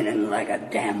you're training like a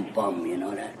damn bum, you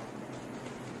know that?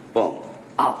 Bum.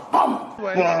 A bum.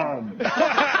 Bum.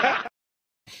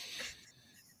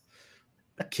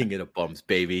 King of the bums,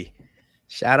 baby.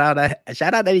 Shout out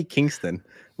Eddie Kingston.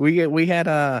 We had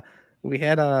a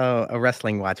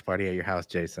wrestling watch party at your house,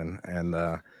 Jason, and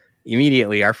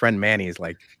immediately our friend Manny is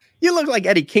like, "You look like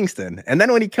Eddie Kingston." And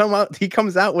then when he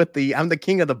comes out with "I'm the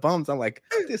king of the bums," I'm like,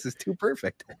 this is too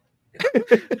perfect.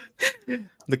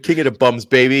 The king of the bums,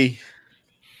 baby.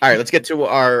 All right, let's get to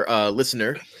our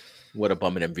listener. What a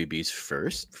bum and MVBs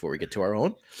first before we get to our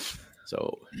own.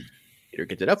 So Peter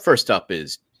gets it up. First up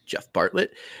is Jeff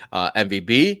Bartlett,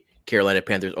 MVB, Carolina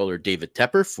Panthers owner David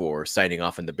Tepper for signing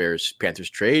off on the Bears-Panthers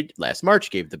trade last March,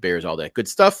 gave the Bears all that good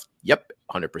stuff. Yep,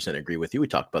 100% agree with you. We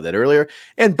talked about that earlier.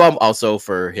 And bum also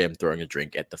for him throwing a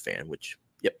drink at the fan, which,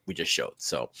 yep, we just showed.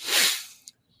 So,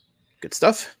 good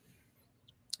stuff.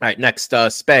 All right, next,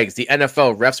 Spags, the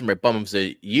NFL refs are my bums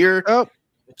a year. Oh,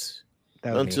 oops.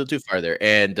 Not too far there.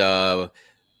 And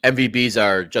MVBs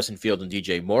are Justin Fields and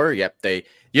DJ Moore. Yep,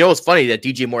 it's funny that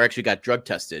DJ Moore actually got drug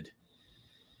tested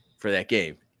for that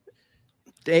game.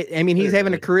 I mean, he's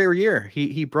having a career year.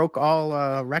 He broke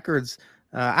all records.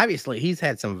 Obviously, he's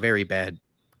had some very bad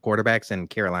quarterbacks in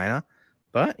Carolina,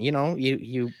 but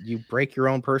you break your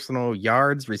own personal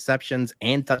yards, receptions,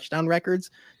 and touchdown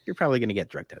records, you're probably going to get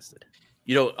drug tested.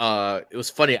 It was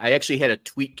funny. I actually had a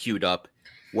tweet queued up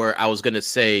where I was going to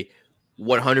say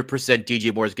 100%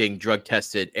 DJ Moore is getting drug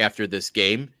tested after this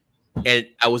game. And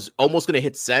I was almost going to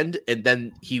hit send. And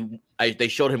then they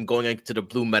showed him going into the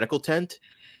blue medical tent.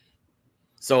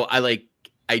 So I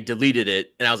deleted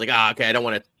it and I was like, okay, I don't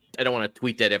want to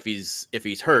tweet that if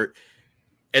he's hurt.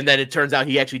 And then it turns out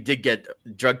he actually did get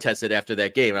drug tested after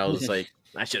that game. I was like,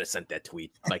 I should have sent that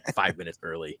tweet like 5 minutes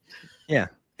early. Yeah.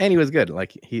 And he was good.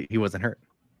 Like he wasn't hurt.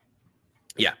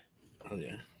 Yeah. Oh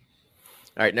yeah.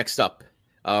 All right. Next up,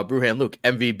 Brewhan Luke,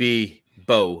 MVB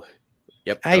Bo.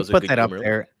 Yep. I put that up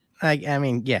there. I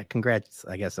mean, yeah, congrats,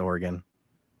 I guess, Oregon.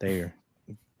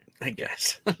 I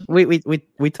guess.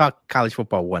 we talk college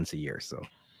football once a year, so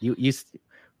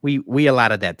we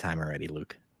allotted that time already,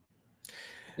 Luke.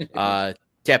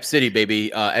 Tap City,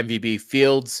 baby. MVB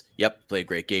Fields. Yep, played a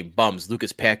great game. Bums.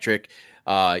 Lucas Patrick.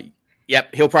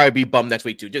 Yep, he'll probably be bummed next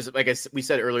week too. Just like we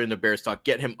said earlier in the Bears talk,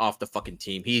 get him off the fucking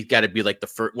team. He's got to be like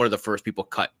one of the first people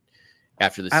cut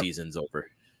after the season's over.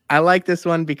 I like this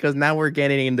one because now we're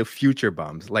getting into future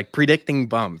bums, like predicting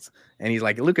bums. And he's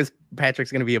like, Lucas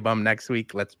Patrick's going to be a bum next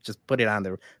week. Let's just put it on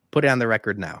the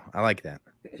record now. I like that.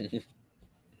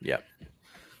 Yeah.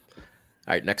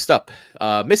 All right, next up,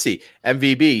 Missy,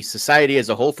 MVB, society as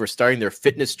a whole for starting their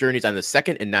fitness journeys on the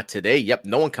 2nd and not today. Yep,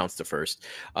 no one counts the first.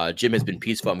 Jim has been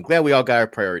peaceful. I'm glad we all got our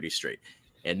priorities straight.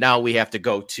 And now we have to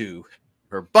go to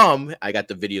her bum. I got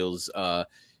the videos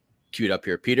queued up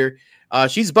here, Peter.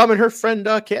 She's bumming her friend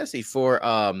Cassie for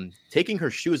taking her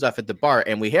shoes off at the bar.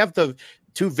 And we have the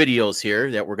 2 videos here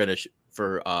that we're going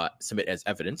to submit as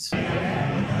evidence.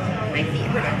 My feet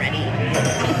hurt already.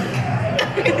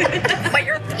 Put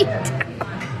your feet down.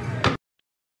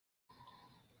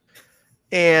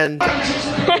 And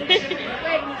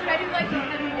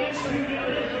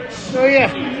Oh yeah.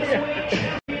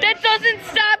 That doesn't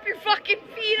stop your fucking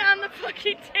feet on the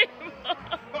fucking table.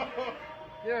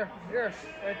 Here,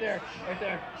 right there.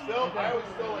 Still, right there. I was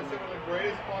still like some of the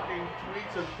greatest fucking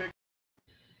tweets and pictures.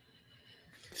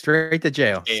 Straight to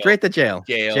jail. Straight to jail.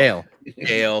 Jail.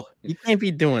 You can't be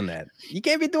doing that. You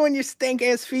can't be doing your stank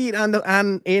ass feet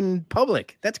in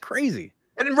public. That's crazy.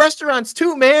 And in restaurants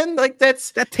too, man. Like that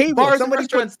table. Bars and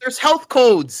restaurants. There's health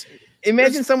codes.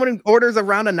 Imagine someone orders a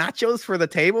round of nachos for the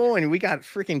table, and we got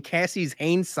freaking Cassie's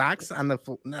Hanes socks on the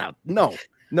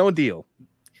no deal.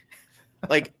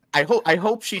 Like I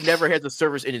hope she never has a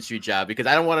service industry job, because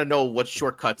I don't want to know what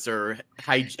shortcuts or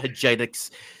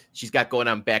hygienics she's got going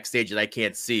on backstage that I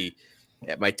can't see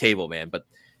at my table, man. But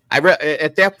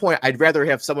at that point, I'd rather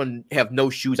have someone have no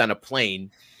shoes on a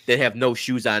plane than have no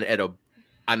shoes on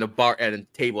a bar, at a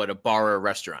table at a bar or a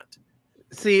restaurant.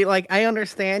 See, like, I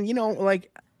understand,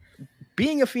 like,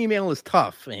 being a female is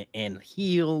tough, and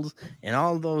heels and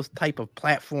all those type of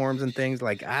platforms and things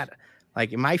like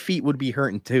my feet would be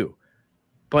hurting too.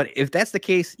 But if that's the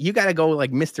case, you got to go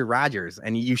like Mr. Rogers,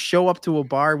 and you show up to a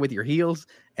bar with your heels,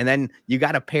 and then you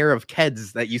got a pair of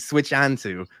Keds that you switch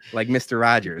onto like Mr.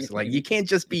 Rogers. Like, you can't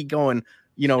just be going,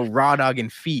 raw dogging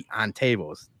feet on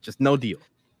tables. Just no deal.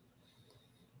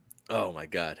 Oh my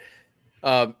God.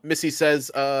 Missy says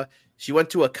she went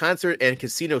to a concert and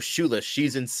casino shoeless.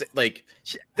 She's insane. Like,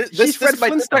 this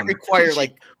might require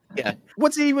like, yeah.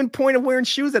 What's the even point of wearing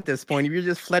shoes at this point if you're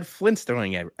just Fred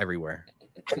Flintstoning everywhere?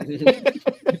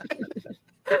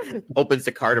 Opens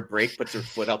the car to brake, puts her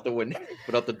foot out the window,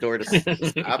 put out the door to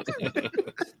stop.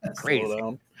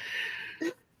 Crazy.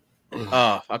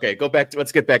 Okay.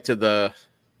 Let's get back to the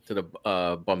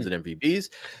bums and MVBs.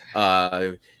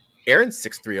 Aaron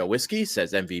 630 Whiskey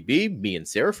says MVB, me and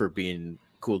Sarah for being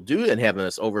cool dude and having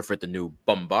us over for the new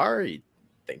bum bar.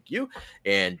 Thank you.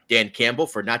 And Dan Campbell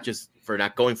for not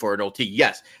going for an OT.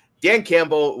 Yes, Dan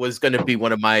Campbell was going to be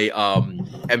one of my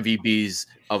MVBs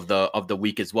of the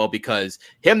week as well, because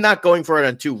him not going for it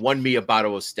on 2 won me a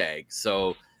bottle of Stag.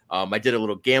 So I did a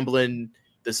little gambling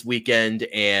this weekend,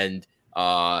 and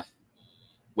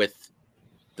with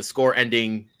the score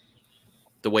ending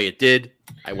the way it did,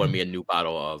 I won me a new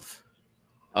bottle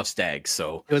of Stag.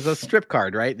 So it was a strip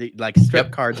card, right? Like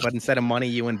strip cards, but instead of money,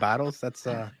 you win bottles. That's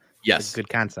yes, a good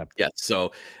concept. Yes.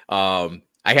 So I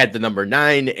had the number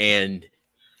 9, and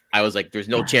I was like, there's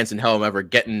no chance in hell I'm ever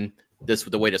getting this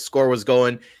with the way the score was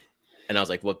going. And I was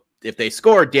like, well, if they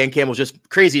scored, Dan Campbell's just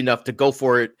crazy enough to go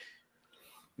for it,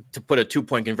 to put a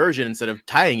 2-point conversion instead of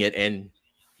tying it. And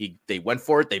they went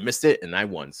for it, they missed it, and I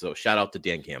won. So shout out to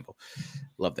Dan Campbell.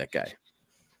 Love that guy.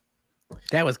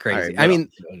 That was crazy. Right, I mean,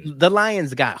 the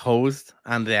Lions got hosed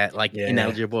on that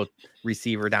ineligible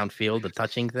receiver downfield, the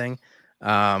touching thing. But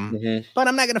I'm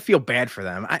not gonna feel bad for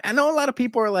them. I know a lot of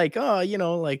people are like, oh,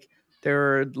 like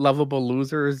they're lovable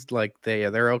losers, like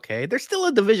they're okay. They're still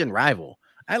a division rival.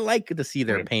 I like to see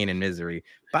their pain and misery.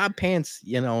 Bob Pants,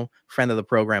 friend of the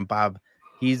program, Bob,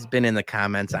 he's been in the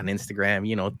comments on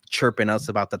Instagram, chirping us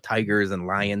about the Tigers and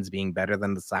Lions being better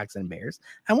than the Sox and Bears.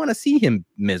 I want to see him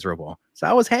miserable. So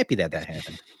I was happy that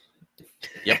happened.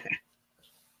 Yep.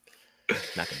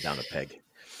 Knocking down a peg.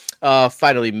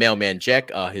 Finally, Mailman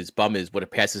Jack. His bum is what it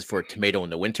passes for a tomato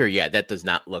in the winter. Yeah, that does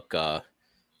not look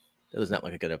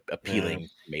like an appealing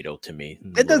tomato to me.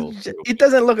 It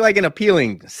doesn't look like an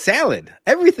appealing salad.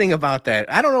 Everything about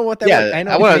that. I don't know what that was. I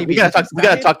know we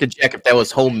gotta talk to Jack if that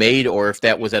was homemade or if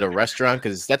that was at a restaurant,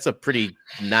 because that's a pretty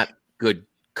not good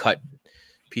cut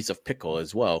piece of pickle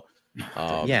as well.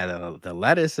 The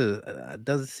lettuce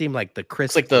doesn't seem like the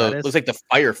crisp. Looks like the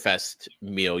Firefest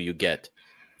meal you get.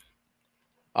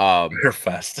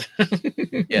 Firefest.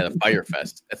 Yeah, the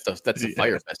Firefest. That's the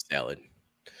Firefest salad.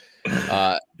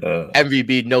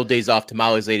 MVB, no days off.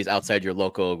 Tamales ladies outside your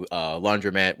local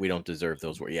laundromat. We don't deserve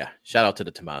those words. Yeah, shout out to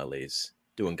the tamale ladies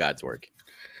doing God's work.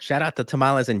 Shout out to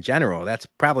tamales in general. That's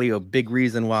probably a big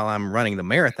reason why I'm running the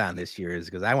marathon this year, is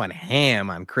because I went ham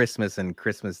on Christmas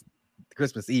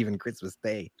Eve and Christmas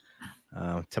Day.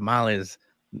 Tamales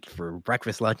for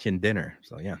breakfast, lunch, and dinner.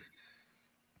 So yeah.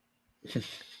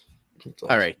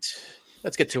 All right,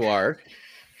 let's get to our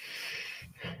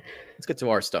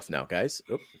stuff now, guys.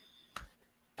 Oop.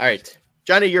 All right,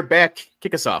 Johnny, you're back.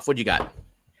 Kick us off. What do you got?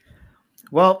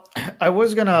 Well, I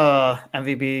was gonna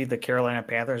MVB the Carolina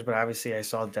Panthers, but obviously I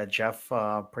saw that Jeff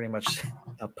pretty much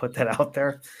put that out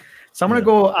there. So I'm gonna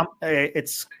go.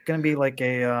 It's gonna be like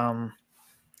I'm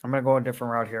gonna go a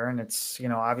different route here, and it's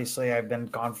obviously I've been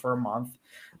gone for a month.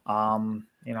 I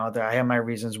have my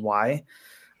reasons why.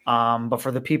 But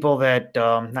for the people that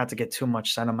not to get too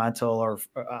much sentimental or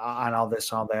on all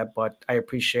this and all that, but I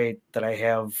appreciate that I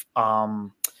have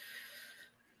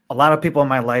a lot of people in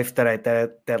my life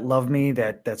that love me,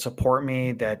 that support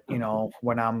me, that,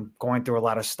 when I'm going through a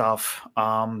lot of stuff,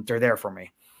 they're there for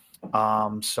me.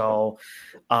 So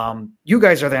you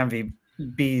guys are the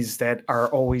MVBs that are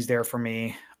always there for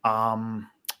me.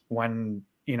 When,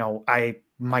 I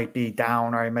might be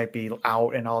down or I might be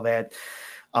out and all that.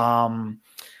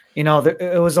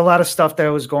 It was a lot of stuff that I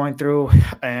was going through,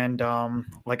 and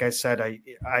like I said,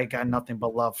 I got nothing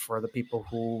but love for the people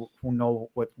who know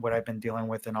what I've been dealing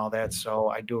with and all that. So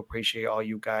I do appreciate all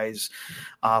you guys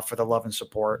for the love and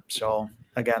support. So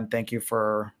again, thank you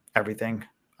for everything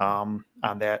on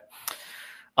that.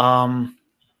 Now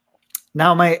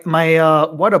my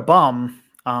what a bum.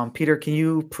 Peter, can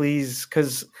you please,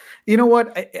 because you know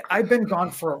what, I've been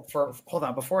gone for hold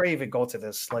on, before I even go to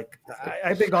this, like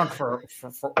I've been gone for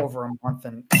over a month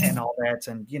and all that,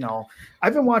 and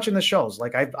I've been watching the shows,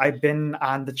 like I've been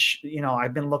on the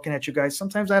I've been looking at you guys.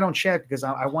 Sometimes I don't check because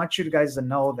I want you guys to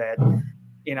know that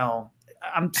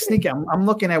I'm sneaky. I'm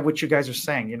looking at what you guys are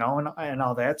saying, and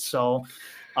all that. So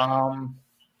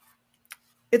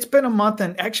it's been a month,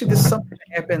 and actually this is something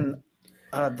that happened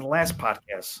the last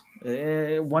podcast,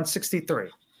 163,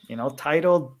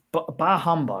 titled Bah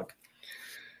Humbug.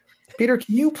 Peter,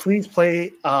 can you please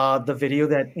play the video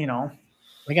that I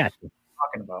got you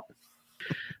talking about?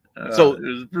 So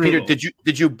Peter,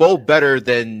 did you bowl better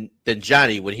than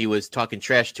Johnny when he was talking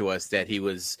trash to us that he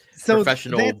was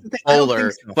professional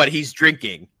bowler, but he's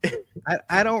drinking?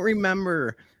 I don't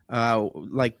remember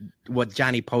like what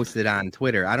Johnny posted on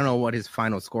Twitter. I don't know what his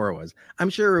final score was. I'm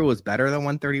sure it was better than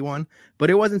 131, but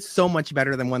it wasn't so much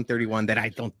better than 131 that I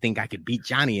don't think I could beat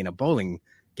Johnny in a bowling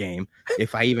game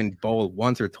if I even bowl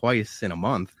once or twice in a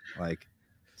month.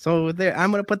 So there,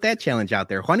 I'm going to put that challenge out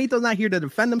there. Juanito's not here to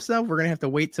defend himself. We're going to have to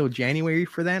wait till January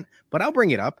for that, but I'll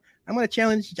bring it up. I'm going to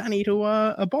challenge Johnny to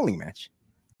a bowling match.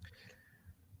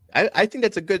 I think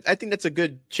that's a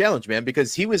good challenge, man,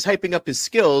 because he was hyping up his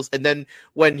skills, and then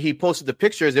when he posted the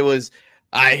pictures, it was,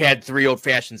 I had 3 old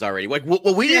fashions already. Like,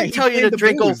 well, we didn't tell you to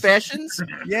drink old fashions.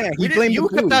 Yeah, you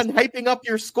kept on hyping up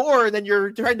your score, and then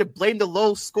you're trying to blame the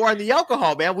low score on the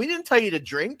alcohol, man. We didn't tell you to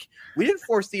drink. We didn't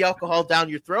force the alcohol down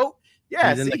your throat.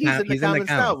 Yeah, he's in the comments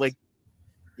now. Like,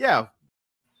 yeah.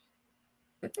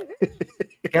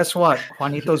 Guess what?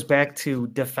 Juanito's back to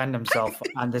defend himself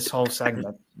on this whole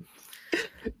segment.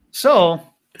 So,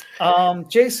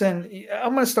 Jason,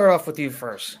 I'm going to start off with you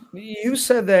first. You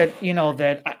said that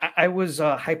that I was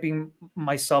hyping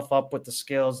myself up with the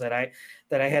skills, that I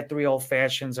had 3 old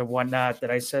fashions and whatnot.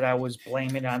 That I said I was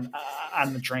blaming on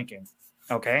the drinking.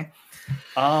 Okay,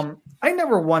 I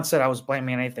never once said I was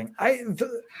blaming anything. I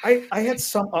had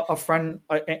a friend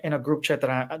in a group chat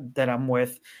that I'm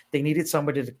with. They needed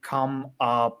somebody to come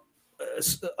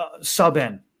sub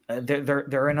in.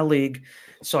 They're in a league.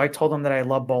 So I told him that I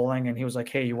love bowling, and he was like,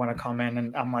 hey, you want to come in?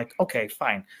 And I'm like, okay,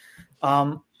 fine.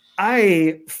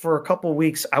 For a couple of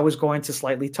weeks, I was going to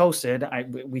Slightly Toasted.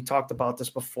 We talked about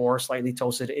this before. Slightly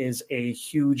Toasted is a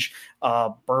huge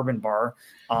bourbon bar.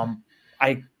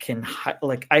 I can't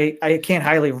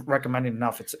highly recommend it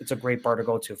enough. It's a great bar to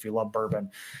go to if you love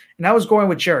bourbon. And I was going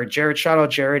with Jared. Jared, shout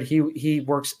out Jared. He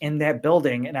works in that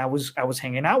building, and I was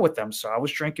hanging out with them. So I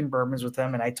was drinking bourbons with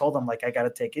him, and I told him, like, I got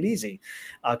to take it easy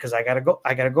because I got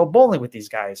to go bowling with these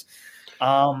guys.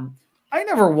 I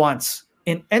never once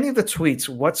in any of the tweets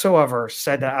whatsoever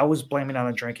said that I was blaming on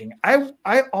the drinking.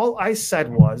 All I said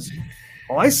was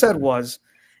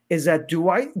is that do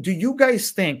you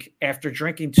guys think after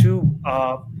drinking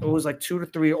it was like 2 to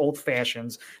 3 old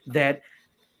fashions that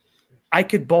I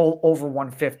could bowl over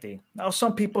 150? Now,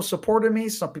 some people supported me.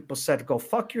 Some people said, go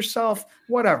fuck yourself,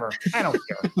 whatever. I don't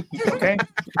care. Okay.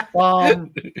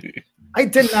 I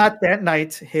did not that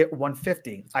night hit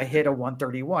 150. I hit a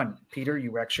 131. Peter,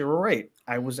 you actually were right.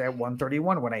 I was at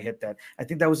 131 when I hit that. I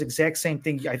think that was the exact same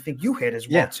thing I think you hit as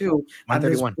well, too. On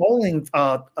this bowling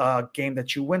game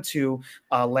that you went to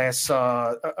last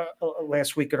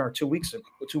weekend or 2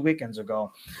 weekends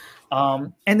ago.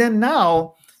 And then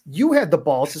now you had the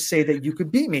balls to say that you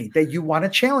could beat me, that you want to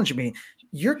challenge me.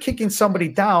 You're kicking somebody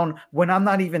down when I'm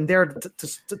not even there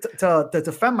to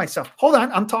defend myself. Hold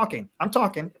on. I'm talking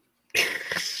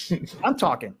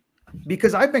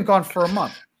because I've been gone for a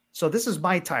month. So this is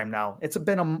my time now. It's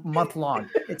been a month long.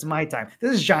 It's my time.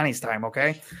 This is Johnny's time.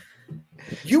 Okay.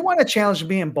 You want to challenge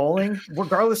me in bowling,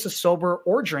 regardless of sober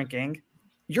or drinking,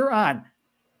 you're on.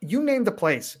 You name the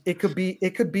place. It could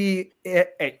be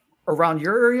around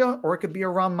your area, or it could be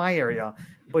around my area.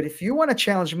 But if you want to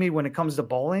challenge me when it comes to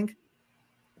bowling,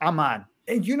 I'm on.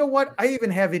 And you know what? I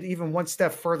even have it even one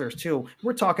step further too.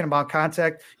 We're talking about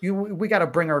contact. We got to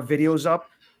bring our videos up.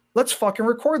 let's fucking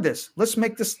record this. Let's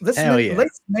make this.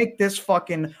 Let's make this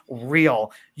fucking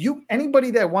real.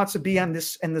 Anybody that wants to be on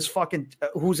this fucking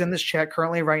who's in this chat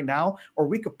currently right now, or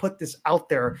we could put this out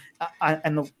there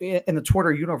in the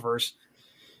Twitter universe.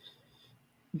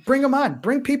 Bring them on.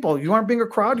 Bring people. You want to bring a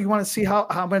crowd? You want to see how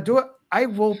I'm going to do it? I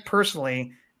will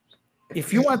personally.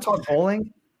 If you want to talk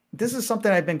bowling, this is something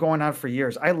I've been going on for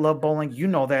years. I love bowling. You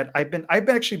know that. I've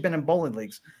actually been in bowling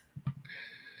leagues.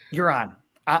 You're on.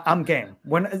 I'm game.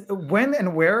 When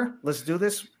and where? Let's do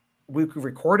this. We could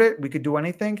record it. We could do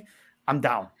anything. I'm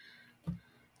down.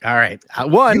 All right.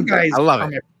 One, I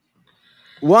love it.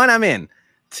 One, I'm in.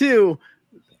 Two,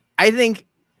 I think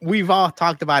we've all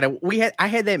talked about it. I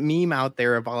had that meme out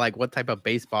there about like what type of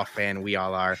baseball fan we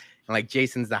all are. And like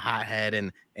Jason's the hothead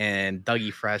and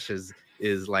Dougie Fresh is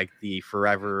like the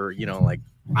forever, like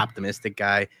optimistic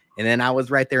guy. And then I was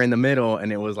right there in the middle,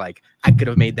 and it was like I could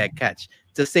have made that catch.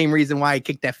 It's the same reason why I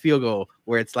kicked that field goal,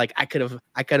 where it's like I could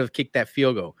have kicked that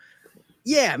field goal.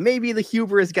 Yeah, maybe the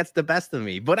hubris gets the best of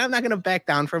me, but I'm not gonna back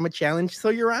down from a challenge. So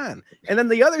you're on. And then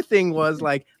the other thing was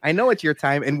like, I know it's your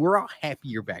time, and we're all happy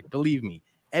you're back. Believe me,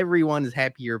 everyone is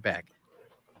happy you're back.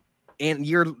 And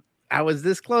I was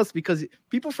this close because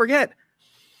people forget.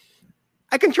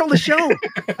 I control the show.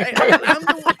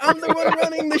 I'm the one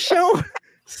running the show.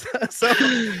 So I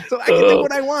can do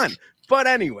what I want. But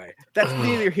anyway, that's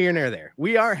neither here nor there.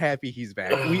 We are happy he's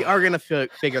back. We are going to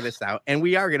figure this out, and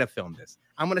we are going to film this.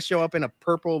 I'm going to show up in a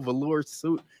purple velour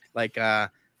suit like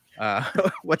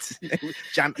what's his name?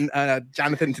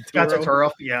 Jonathan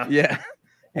Turturro. Yeah.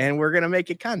 And we're going to make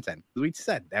it content. We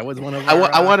said that was one of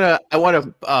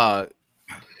our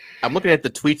I'm looking at the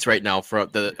tweets right now for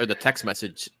the text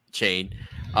message chain.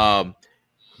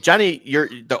 Johnny,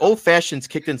 the old fashions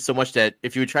kicked in so much that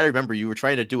if you would try to remember, you were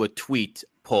trying to do a tweet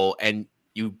poll and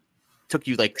took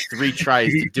you like 3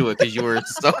 tries to do it because you were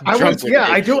so drunk.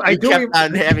 I do. I kept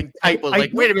on having typos.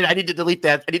 Wait a minute, I need to delete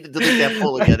that. I need to delete that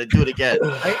poll again and do it again.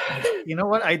 You know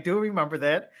what? I do remember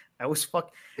that. I was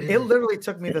It literally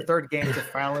took me the 3rd game to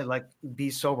finally like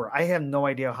be sober. I have no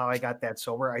idea how I got that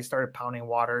sober. I started pounding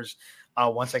waters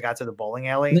once I got to the bowling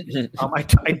alley.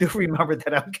 I do remember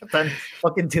that I kept on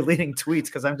fucking deleting tweets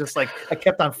because I'm just like I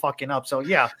kept on fucking up. So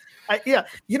like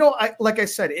I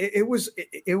said, it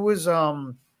was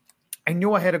I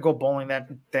knew I had to go bowling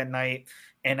that night.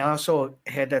 And I also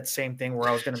had that same thing where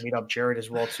I was going to meet up Jared as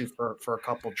well too for a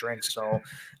couple drinks. So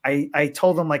I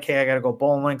told him like, hey, I got to go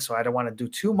bowling, so I don't want to do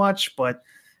too much. But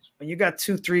when you got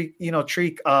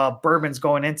 2-3, bourbons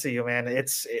going into you, man,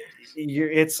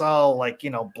 it's all like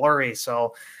blurry.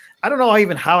 So I don't know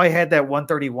even how I had that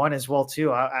 131 as well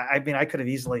too. I mean, I could have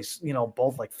easily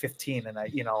bowled like 15, and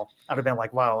I'd have been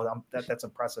like, wow, that's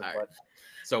impressive. Right. But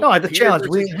so no, the challenge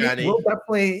we'll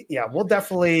definitely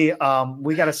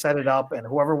we got to set it up, and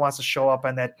whoever wants to show up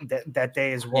on that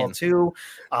day as well too,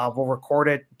 we'll record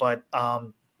it. But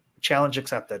challenge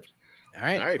accepted. All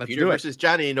right, Peter versus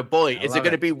Johnny in a bowling. Is it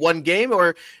going to be one game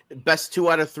or best 2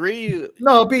 out of 3?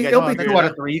 No, it'll be 2 out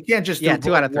of 3. You can't just do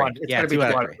 2 out of 3. It's going to be 2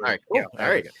 out of 3. All right, cool. All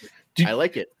right. I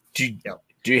like it. Do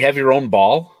you have your own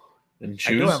ball and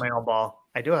shoes? I do have my own ball.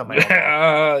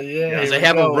 Does it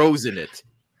have a rose in it?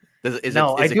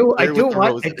 I do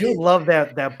love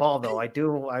that ball though.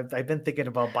 I've been thinking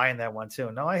about buying that one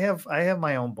too. No, I have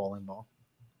my own bowling ball.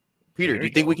 Peter, do you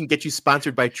think we can get you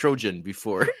sponsored by Trojan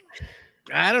before?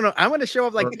 I don't know. I'm going to show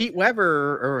up like Pete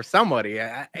Weber or somebody.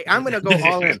 I'm going to go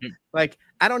all in. Like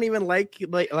I don't even like the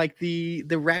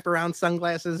wraparound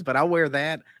sunglasses, but I'll wear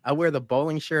that. I'll wear the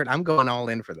bowling shirt. I'm going all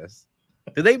in for this.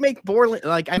 Do they make bowling?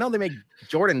 Like I know they make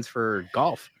Jordans for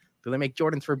golf. Do they make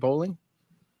Jordans for bowling?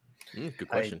 Good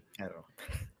question. I don't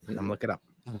know. I'm looking up.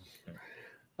 All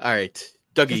right,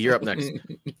 Dougie, you're up next.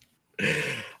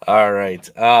 All right.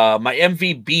 My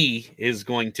MVB is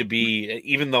going to be,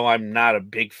 even though I'm not a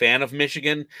big fan of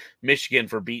Michigan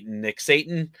for beating Nick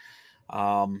Satan.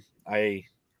 I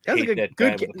hate that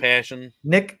guy with a passion.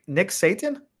 Nick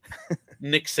Satan?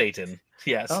 Nick Satan.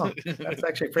 Yes. Oh, that's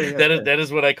actually pretty. That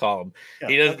is what I call him.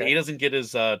 Yeah, he doesn't get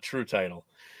his true title.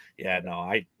 Yeah, no,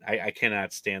 I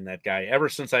cannot stand that guy. Ever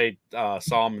since I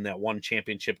saw him in that one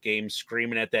championship game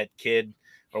screaming at that kid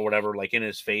or whatever, like in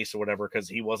his face or whatever, because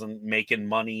he wasn't making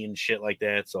money and shit like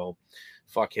that. So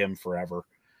fuck him forever.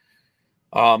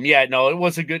 Yeah, no, it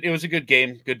was a good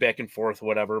game, good back and forth,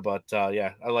 whatever. But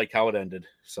yeah, I like how it ended.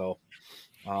 So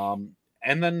and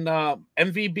then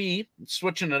MVB,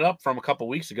 switching it up from a couple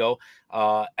weeks ago,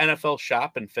 NFL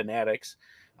Shop and Fanatics.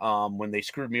 When they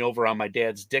screwed me over on my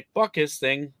dad's Dick Buckus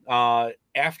thing,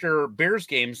 after Bears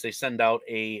games, they send out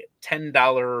a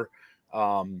 $10,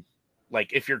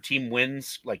 like if your team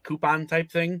wins, like coupon type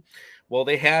thing. Well,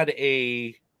 they had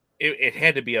a it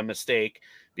had to be a mistake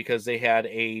because they had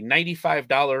a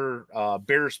 $95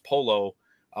 Bears polo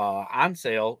on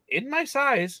sale in my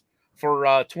size for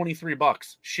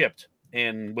 $23 shipped.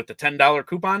 And with the $10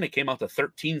 coupon, it came out to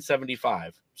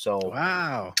 $13.75. So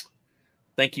wow.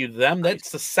 Thank you to them. That's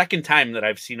the second time that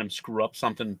I've seen them screw up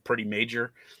something pretty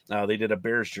major. They did a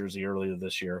Bears jersey earlier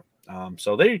this year.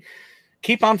 So they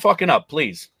keep on fucking up,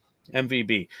 please.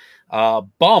 MVB.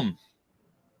 Bum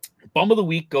of the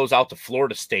week goes out to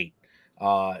Florida State.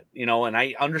 And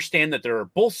I understand that there are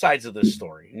both sides of this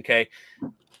story. Okay.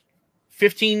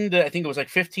 15 to, I think it was like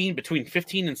 15, between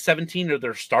 15 and 17 of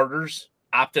their starters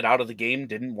opted out of the game,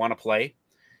 didn't want to play.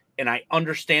 And I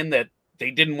understand that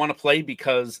they didn't want to play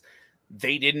because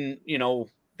they didn't,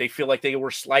 they feel like they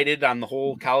were slighted on the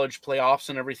whole college playoffs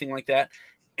and everything like that.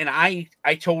 And I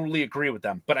totally agree with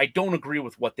them, but I don't agree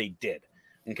with what they did.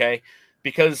 Okay.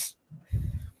 Because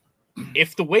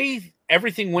if the way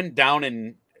everything went down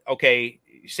and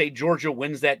say Georgia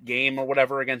wins that game or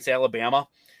whatever against Alabama,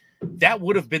 that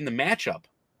would have been the matchup.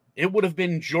 It would have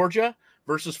been Georgia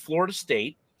versus Florida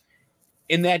State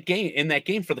in that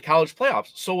game for the college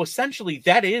playoffs. So essentially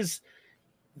that is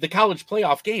the college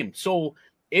playoff game. So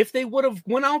if they would have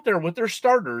went out there with their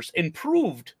starters and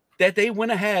proved that they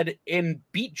went ahead and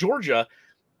beat Georgia,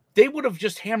 they would have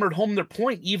just hammered home their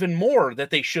point even more that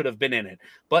they should have been in it.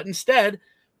 But instead,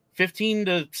 15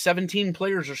 to 17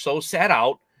 players or so sat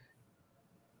out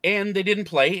and they didn't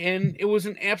play. And it was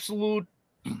an absolute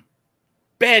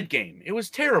bad game. It was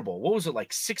terrible. What was it,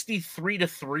 like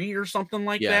 63-3 or something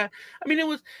like that? I mean,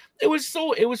 it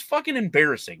was fucking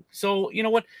embarrassing. So you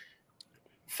know what?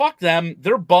 Fuck them.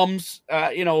 They're bums.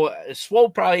 Swole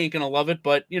probably ain't gonna love it,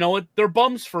 but you know what? They're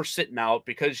bums for sitting out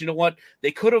because you know what?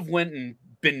 They could have went and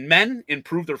been men and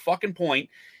proved their fucking point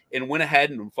and went ahead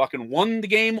and fucking won the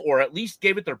game or at least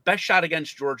gave it their best shot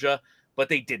against Georgia, but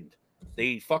they didn't.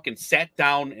 They fucking sat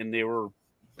down and they were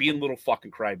being little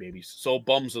fucking crybabies. So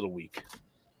bums of the week.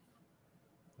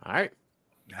 All right.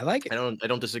 I like it. I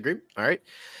don't disagree. All right.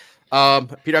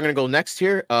 Peter, I'm going to go next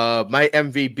here. My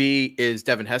MVB is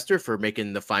Devin Hester for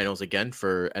making the finals again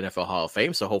for NFL Hall of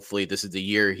Fame. So hopefully this is the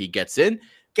year he gets in.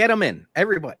 Get him in.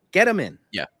 Everybody, get him in.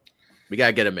 Yeah, we got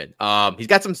to get him in. He's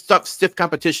got some stiff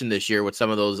competition this year with some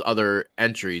of those other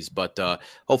entries, but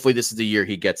hopefully this is the year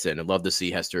he gets in. I'd love to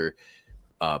see Hester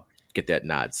get that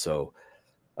nod. So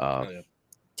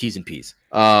T's and P's.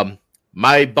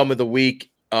 My bum of the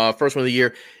week, first one of the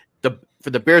year, for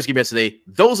the Bears game yesterday,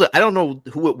 I don't know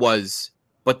who it was,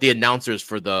 but the announcers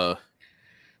for the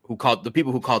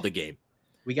people who called the game.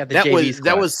 We got the JV squad.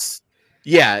 That was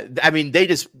yeah. I mean, they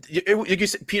just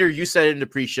Peter, you said it in the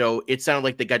pre-show. It sounded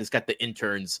like the guy just got the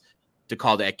interns to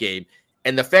call that game,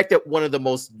 and the fact that one of the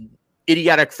most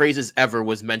idiotic phrases ever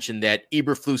was mentioned that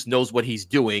Eberflus knows what he's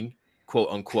doing, quote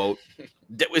unquote.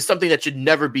 That was something that should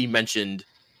never be mentioned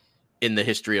in the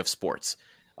history of sports.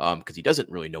 Because he doesn't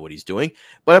really know what he's doing.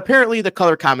 But apparently the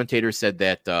color commentator said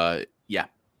that,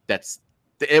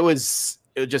 it was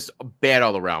just bad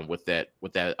all around with that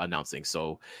announcing.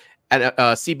 So at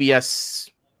CBS,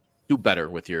 do better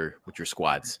with your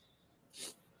squads.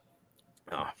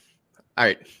 All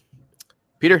right,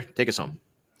 Peter, take us home.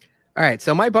 All right.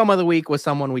 So my bum of the week was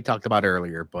someone we talked about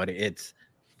earlier, but it's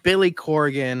Billy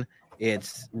Corgan.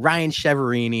 It's Ryan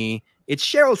Cheverini. It's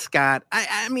Cheryl Scott.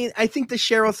 I mean, I think the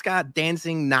Cheryl Scott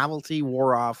dancing novelty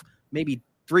wore off maybe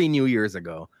 3 New Years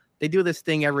ago. They do this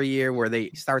thing every year where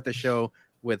they start the show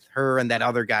with her and that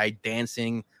other guy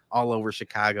dancing all over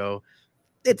Chicago.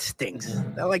 It stinks.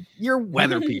 They're like, you're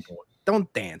weather people.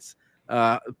 Don't dance.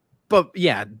 But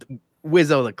yeah,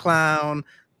 Wizzo the Clown,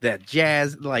 that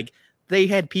jazz, like they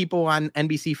had people on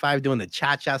NBC5 doing the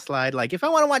cha-cha slide. Like, if I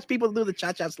want to watch people do the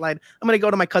cha-cha slide, I'm going to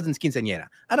go to my cousin's quinceañera.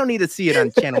 I don't need to see it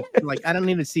on channel. I don't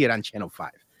need to see it on Channel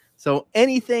 5. So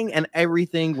anything and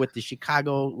everything with the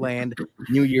Chicagoland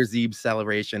New Year's Eve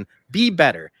celebration, be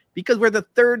better, because we're the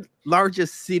 3rd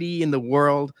largest city in the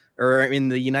world or in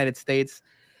the United States.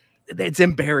 It's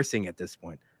embarrassing at this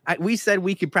point. We said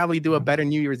we could probably do a better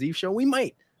New Year's Eve show. We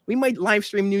might live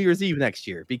stream New Year's Eve next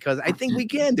year because I think we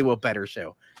can do a better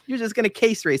show. You're just going to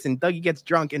case race and Dougie gets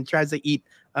drunk and tries to eat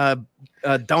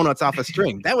donuts off a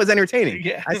string. That was entertaining.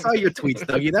 Yeah. I saw your tweets,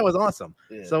 Dougie. That was awesome.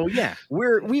 Yeah. So yeah,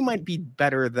 we might be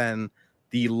better than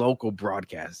the local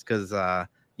broadcast because that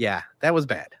was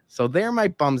bad. So they're my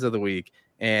bums of the week.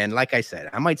 And like I said,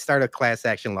 I might start a class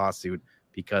action lawsuit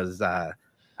because I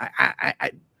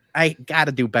got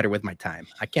to do better with my time.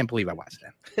 I can't believe I watched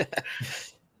that.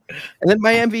 And then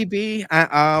my MVP,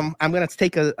 I'm going to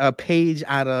take a page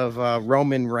out of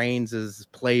Roman Reigns'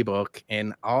 playbook.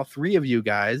 And all 3 of you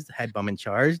guys had bum in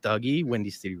charge. Dougie, Windy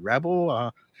City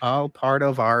Rebel, all part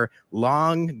of our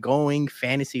long-going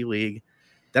fantasy league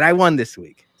that I won this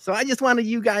week. So I just wanted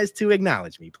you guys to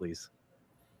acknowledge me, please.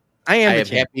 I am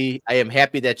happy. I am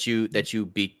happy that you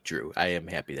beat Drew. I am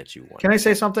happy that you won. Can I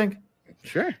say something?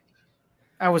 Sure.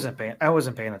 I wasn't paying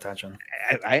attention.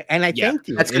 I thanked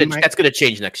you. That's gonna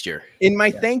change next year. In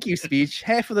my thank you speech,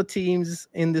 half of the teams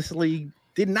in this league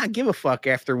did not give a fuck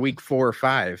after week 4 or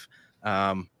 5.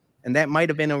 And that might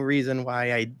have been a reason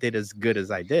why I did as good as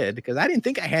I did, because I didn't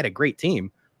think I had a great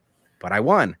team, but I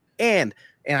won. And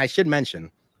I should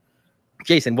mention,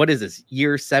 Jason, what is this?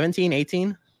 Year 17,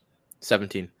 18?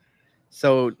 17.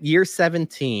 So year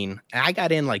 17, I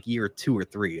got in like year 2 or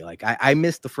 3. Like I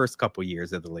missed the first couple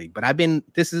years of the league, but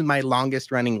this is my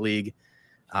longest running league.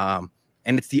 And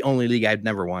it's the only league I've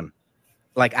never won.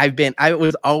 Like I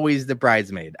was always the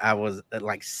bridesmaid. I was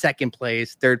like second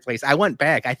place, third place. I went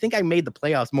back. I think I made the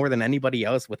playoffs more than anybody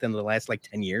else within the last like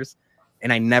 10 years.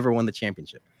 And I never won the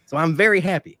championship. So I'm very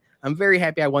happy. I'm very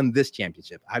happy I won this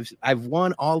championship. I've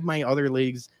won all my other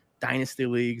leagues, dynasty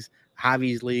leagues,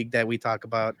 Javi's league that we talk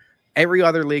about. Every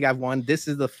other league I've won. This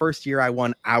is the first year I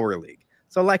won our league.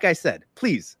 So like I said,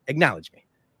 please acknowledge me.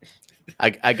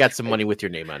 I got some money with your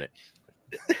name on it.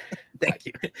 Thank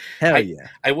you. Hell yeah.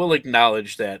 I will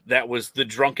acknowledge that was the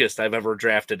drunkest I've ever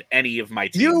drafted any of my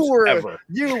teams ever.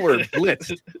 You were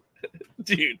blitzed.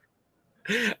 Dude,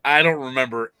 I don't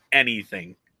remember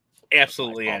anything.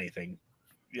 Absolutely anything.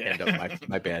 Yeah, no,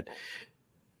 my bad.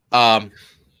 All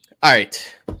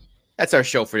right. That's our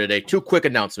show for today. 2 quick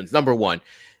announcements. Number 1,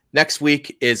 next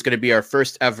week is going to be our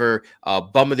first ever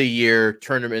Bum of the Year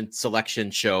tournament selection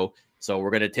show. So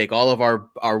we're going to take all of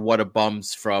our What a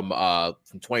Bums from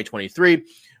 2023.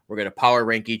 We're going to power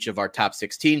rank each of our top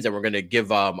 16s, and we're going to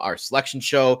give our selection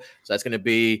show. So that's going to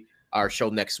be our show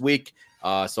next week.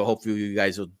 So hopefully you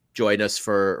guys will join us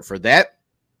for that.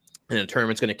 And the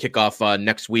tournament's going to kick off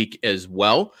next week as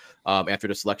well, after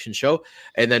the selection show.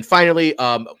 And then finally,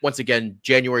 once again,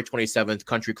 January 27th,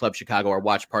 Country Club Chicago, our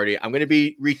watch party. I'm going to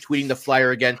be retweeting the flyer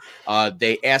again.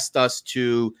 They asked us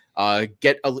to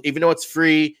even though it's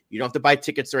free, you don't have to buy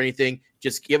tickets or anything.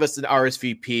 Just give us an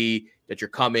RSVP that you're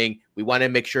coming. We want to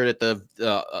make sure that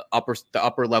the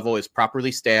upper level is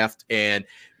properly staffed, and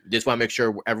just want to make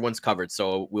sure everyone's covered.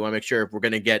 So we want to make sure if we're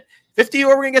going to get 50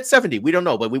 or we're going to get 70. We don't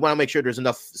know, but we want to make sure there's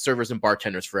enough servers and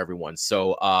bartenders for everyone.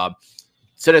 So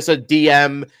send us a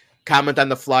DM, comment on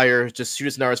the flyer, just shoot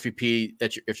us an RSVP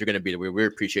if you're going to be there. We really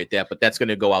appreciate that, but that's going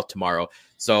to go out tomorrow.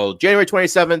 So January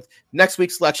 27th, next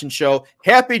week's selection show.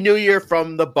 Happy New Year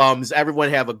from the Bums.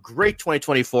 Everyone have a great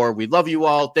 2024. We love you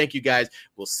all. Thank you, guys.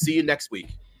 We'll see you next week.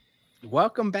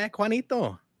 Welcome back,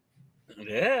 Juanito.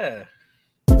 Yeah.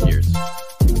 Cheers.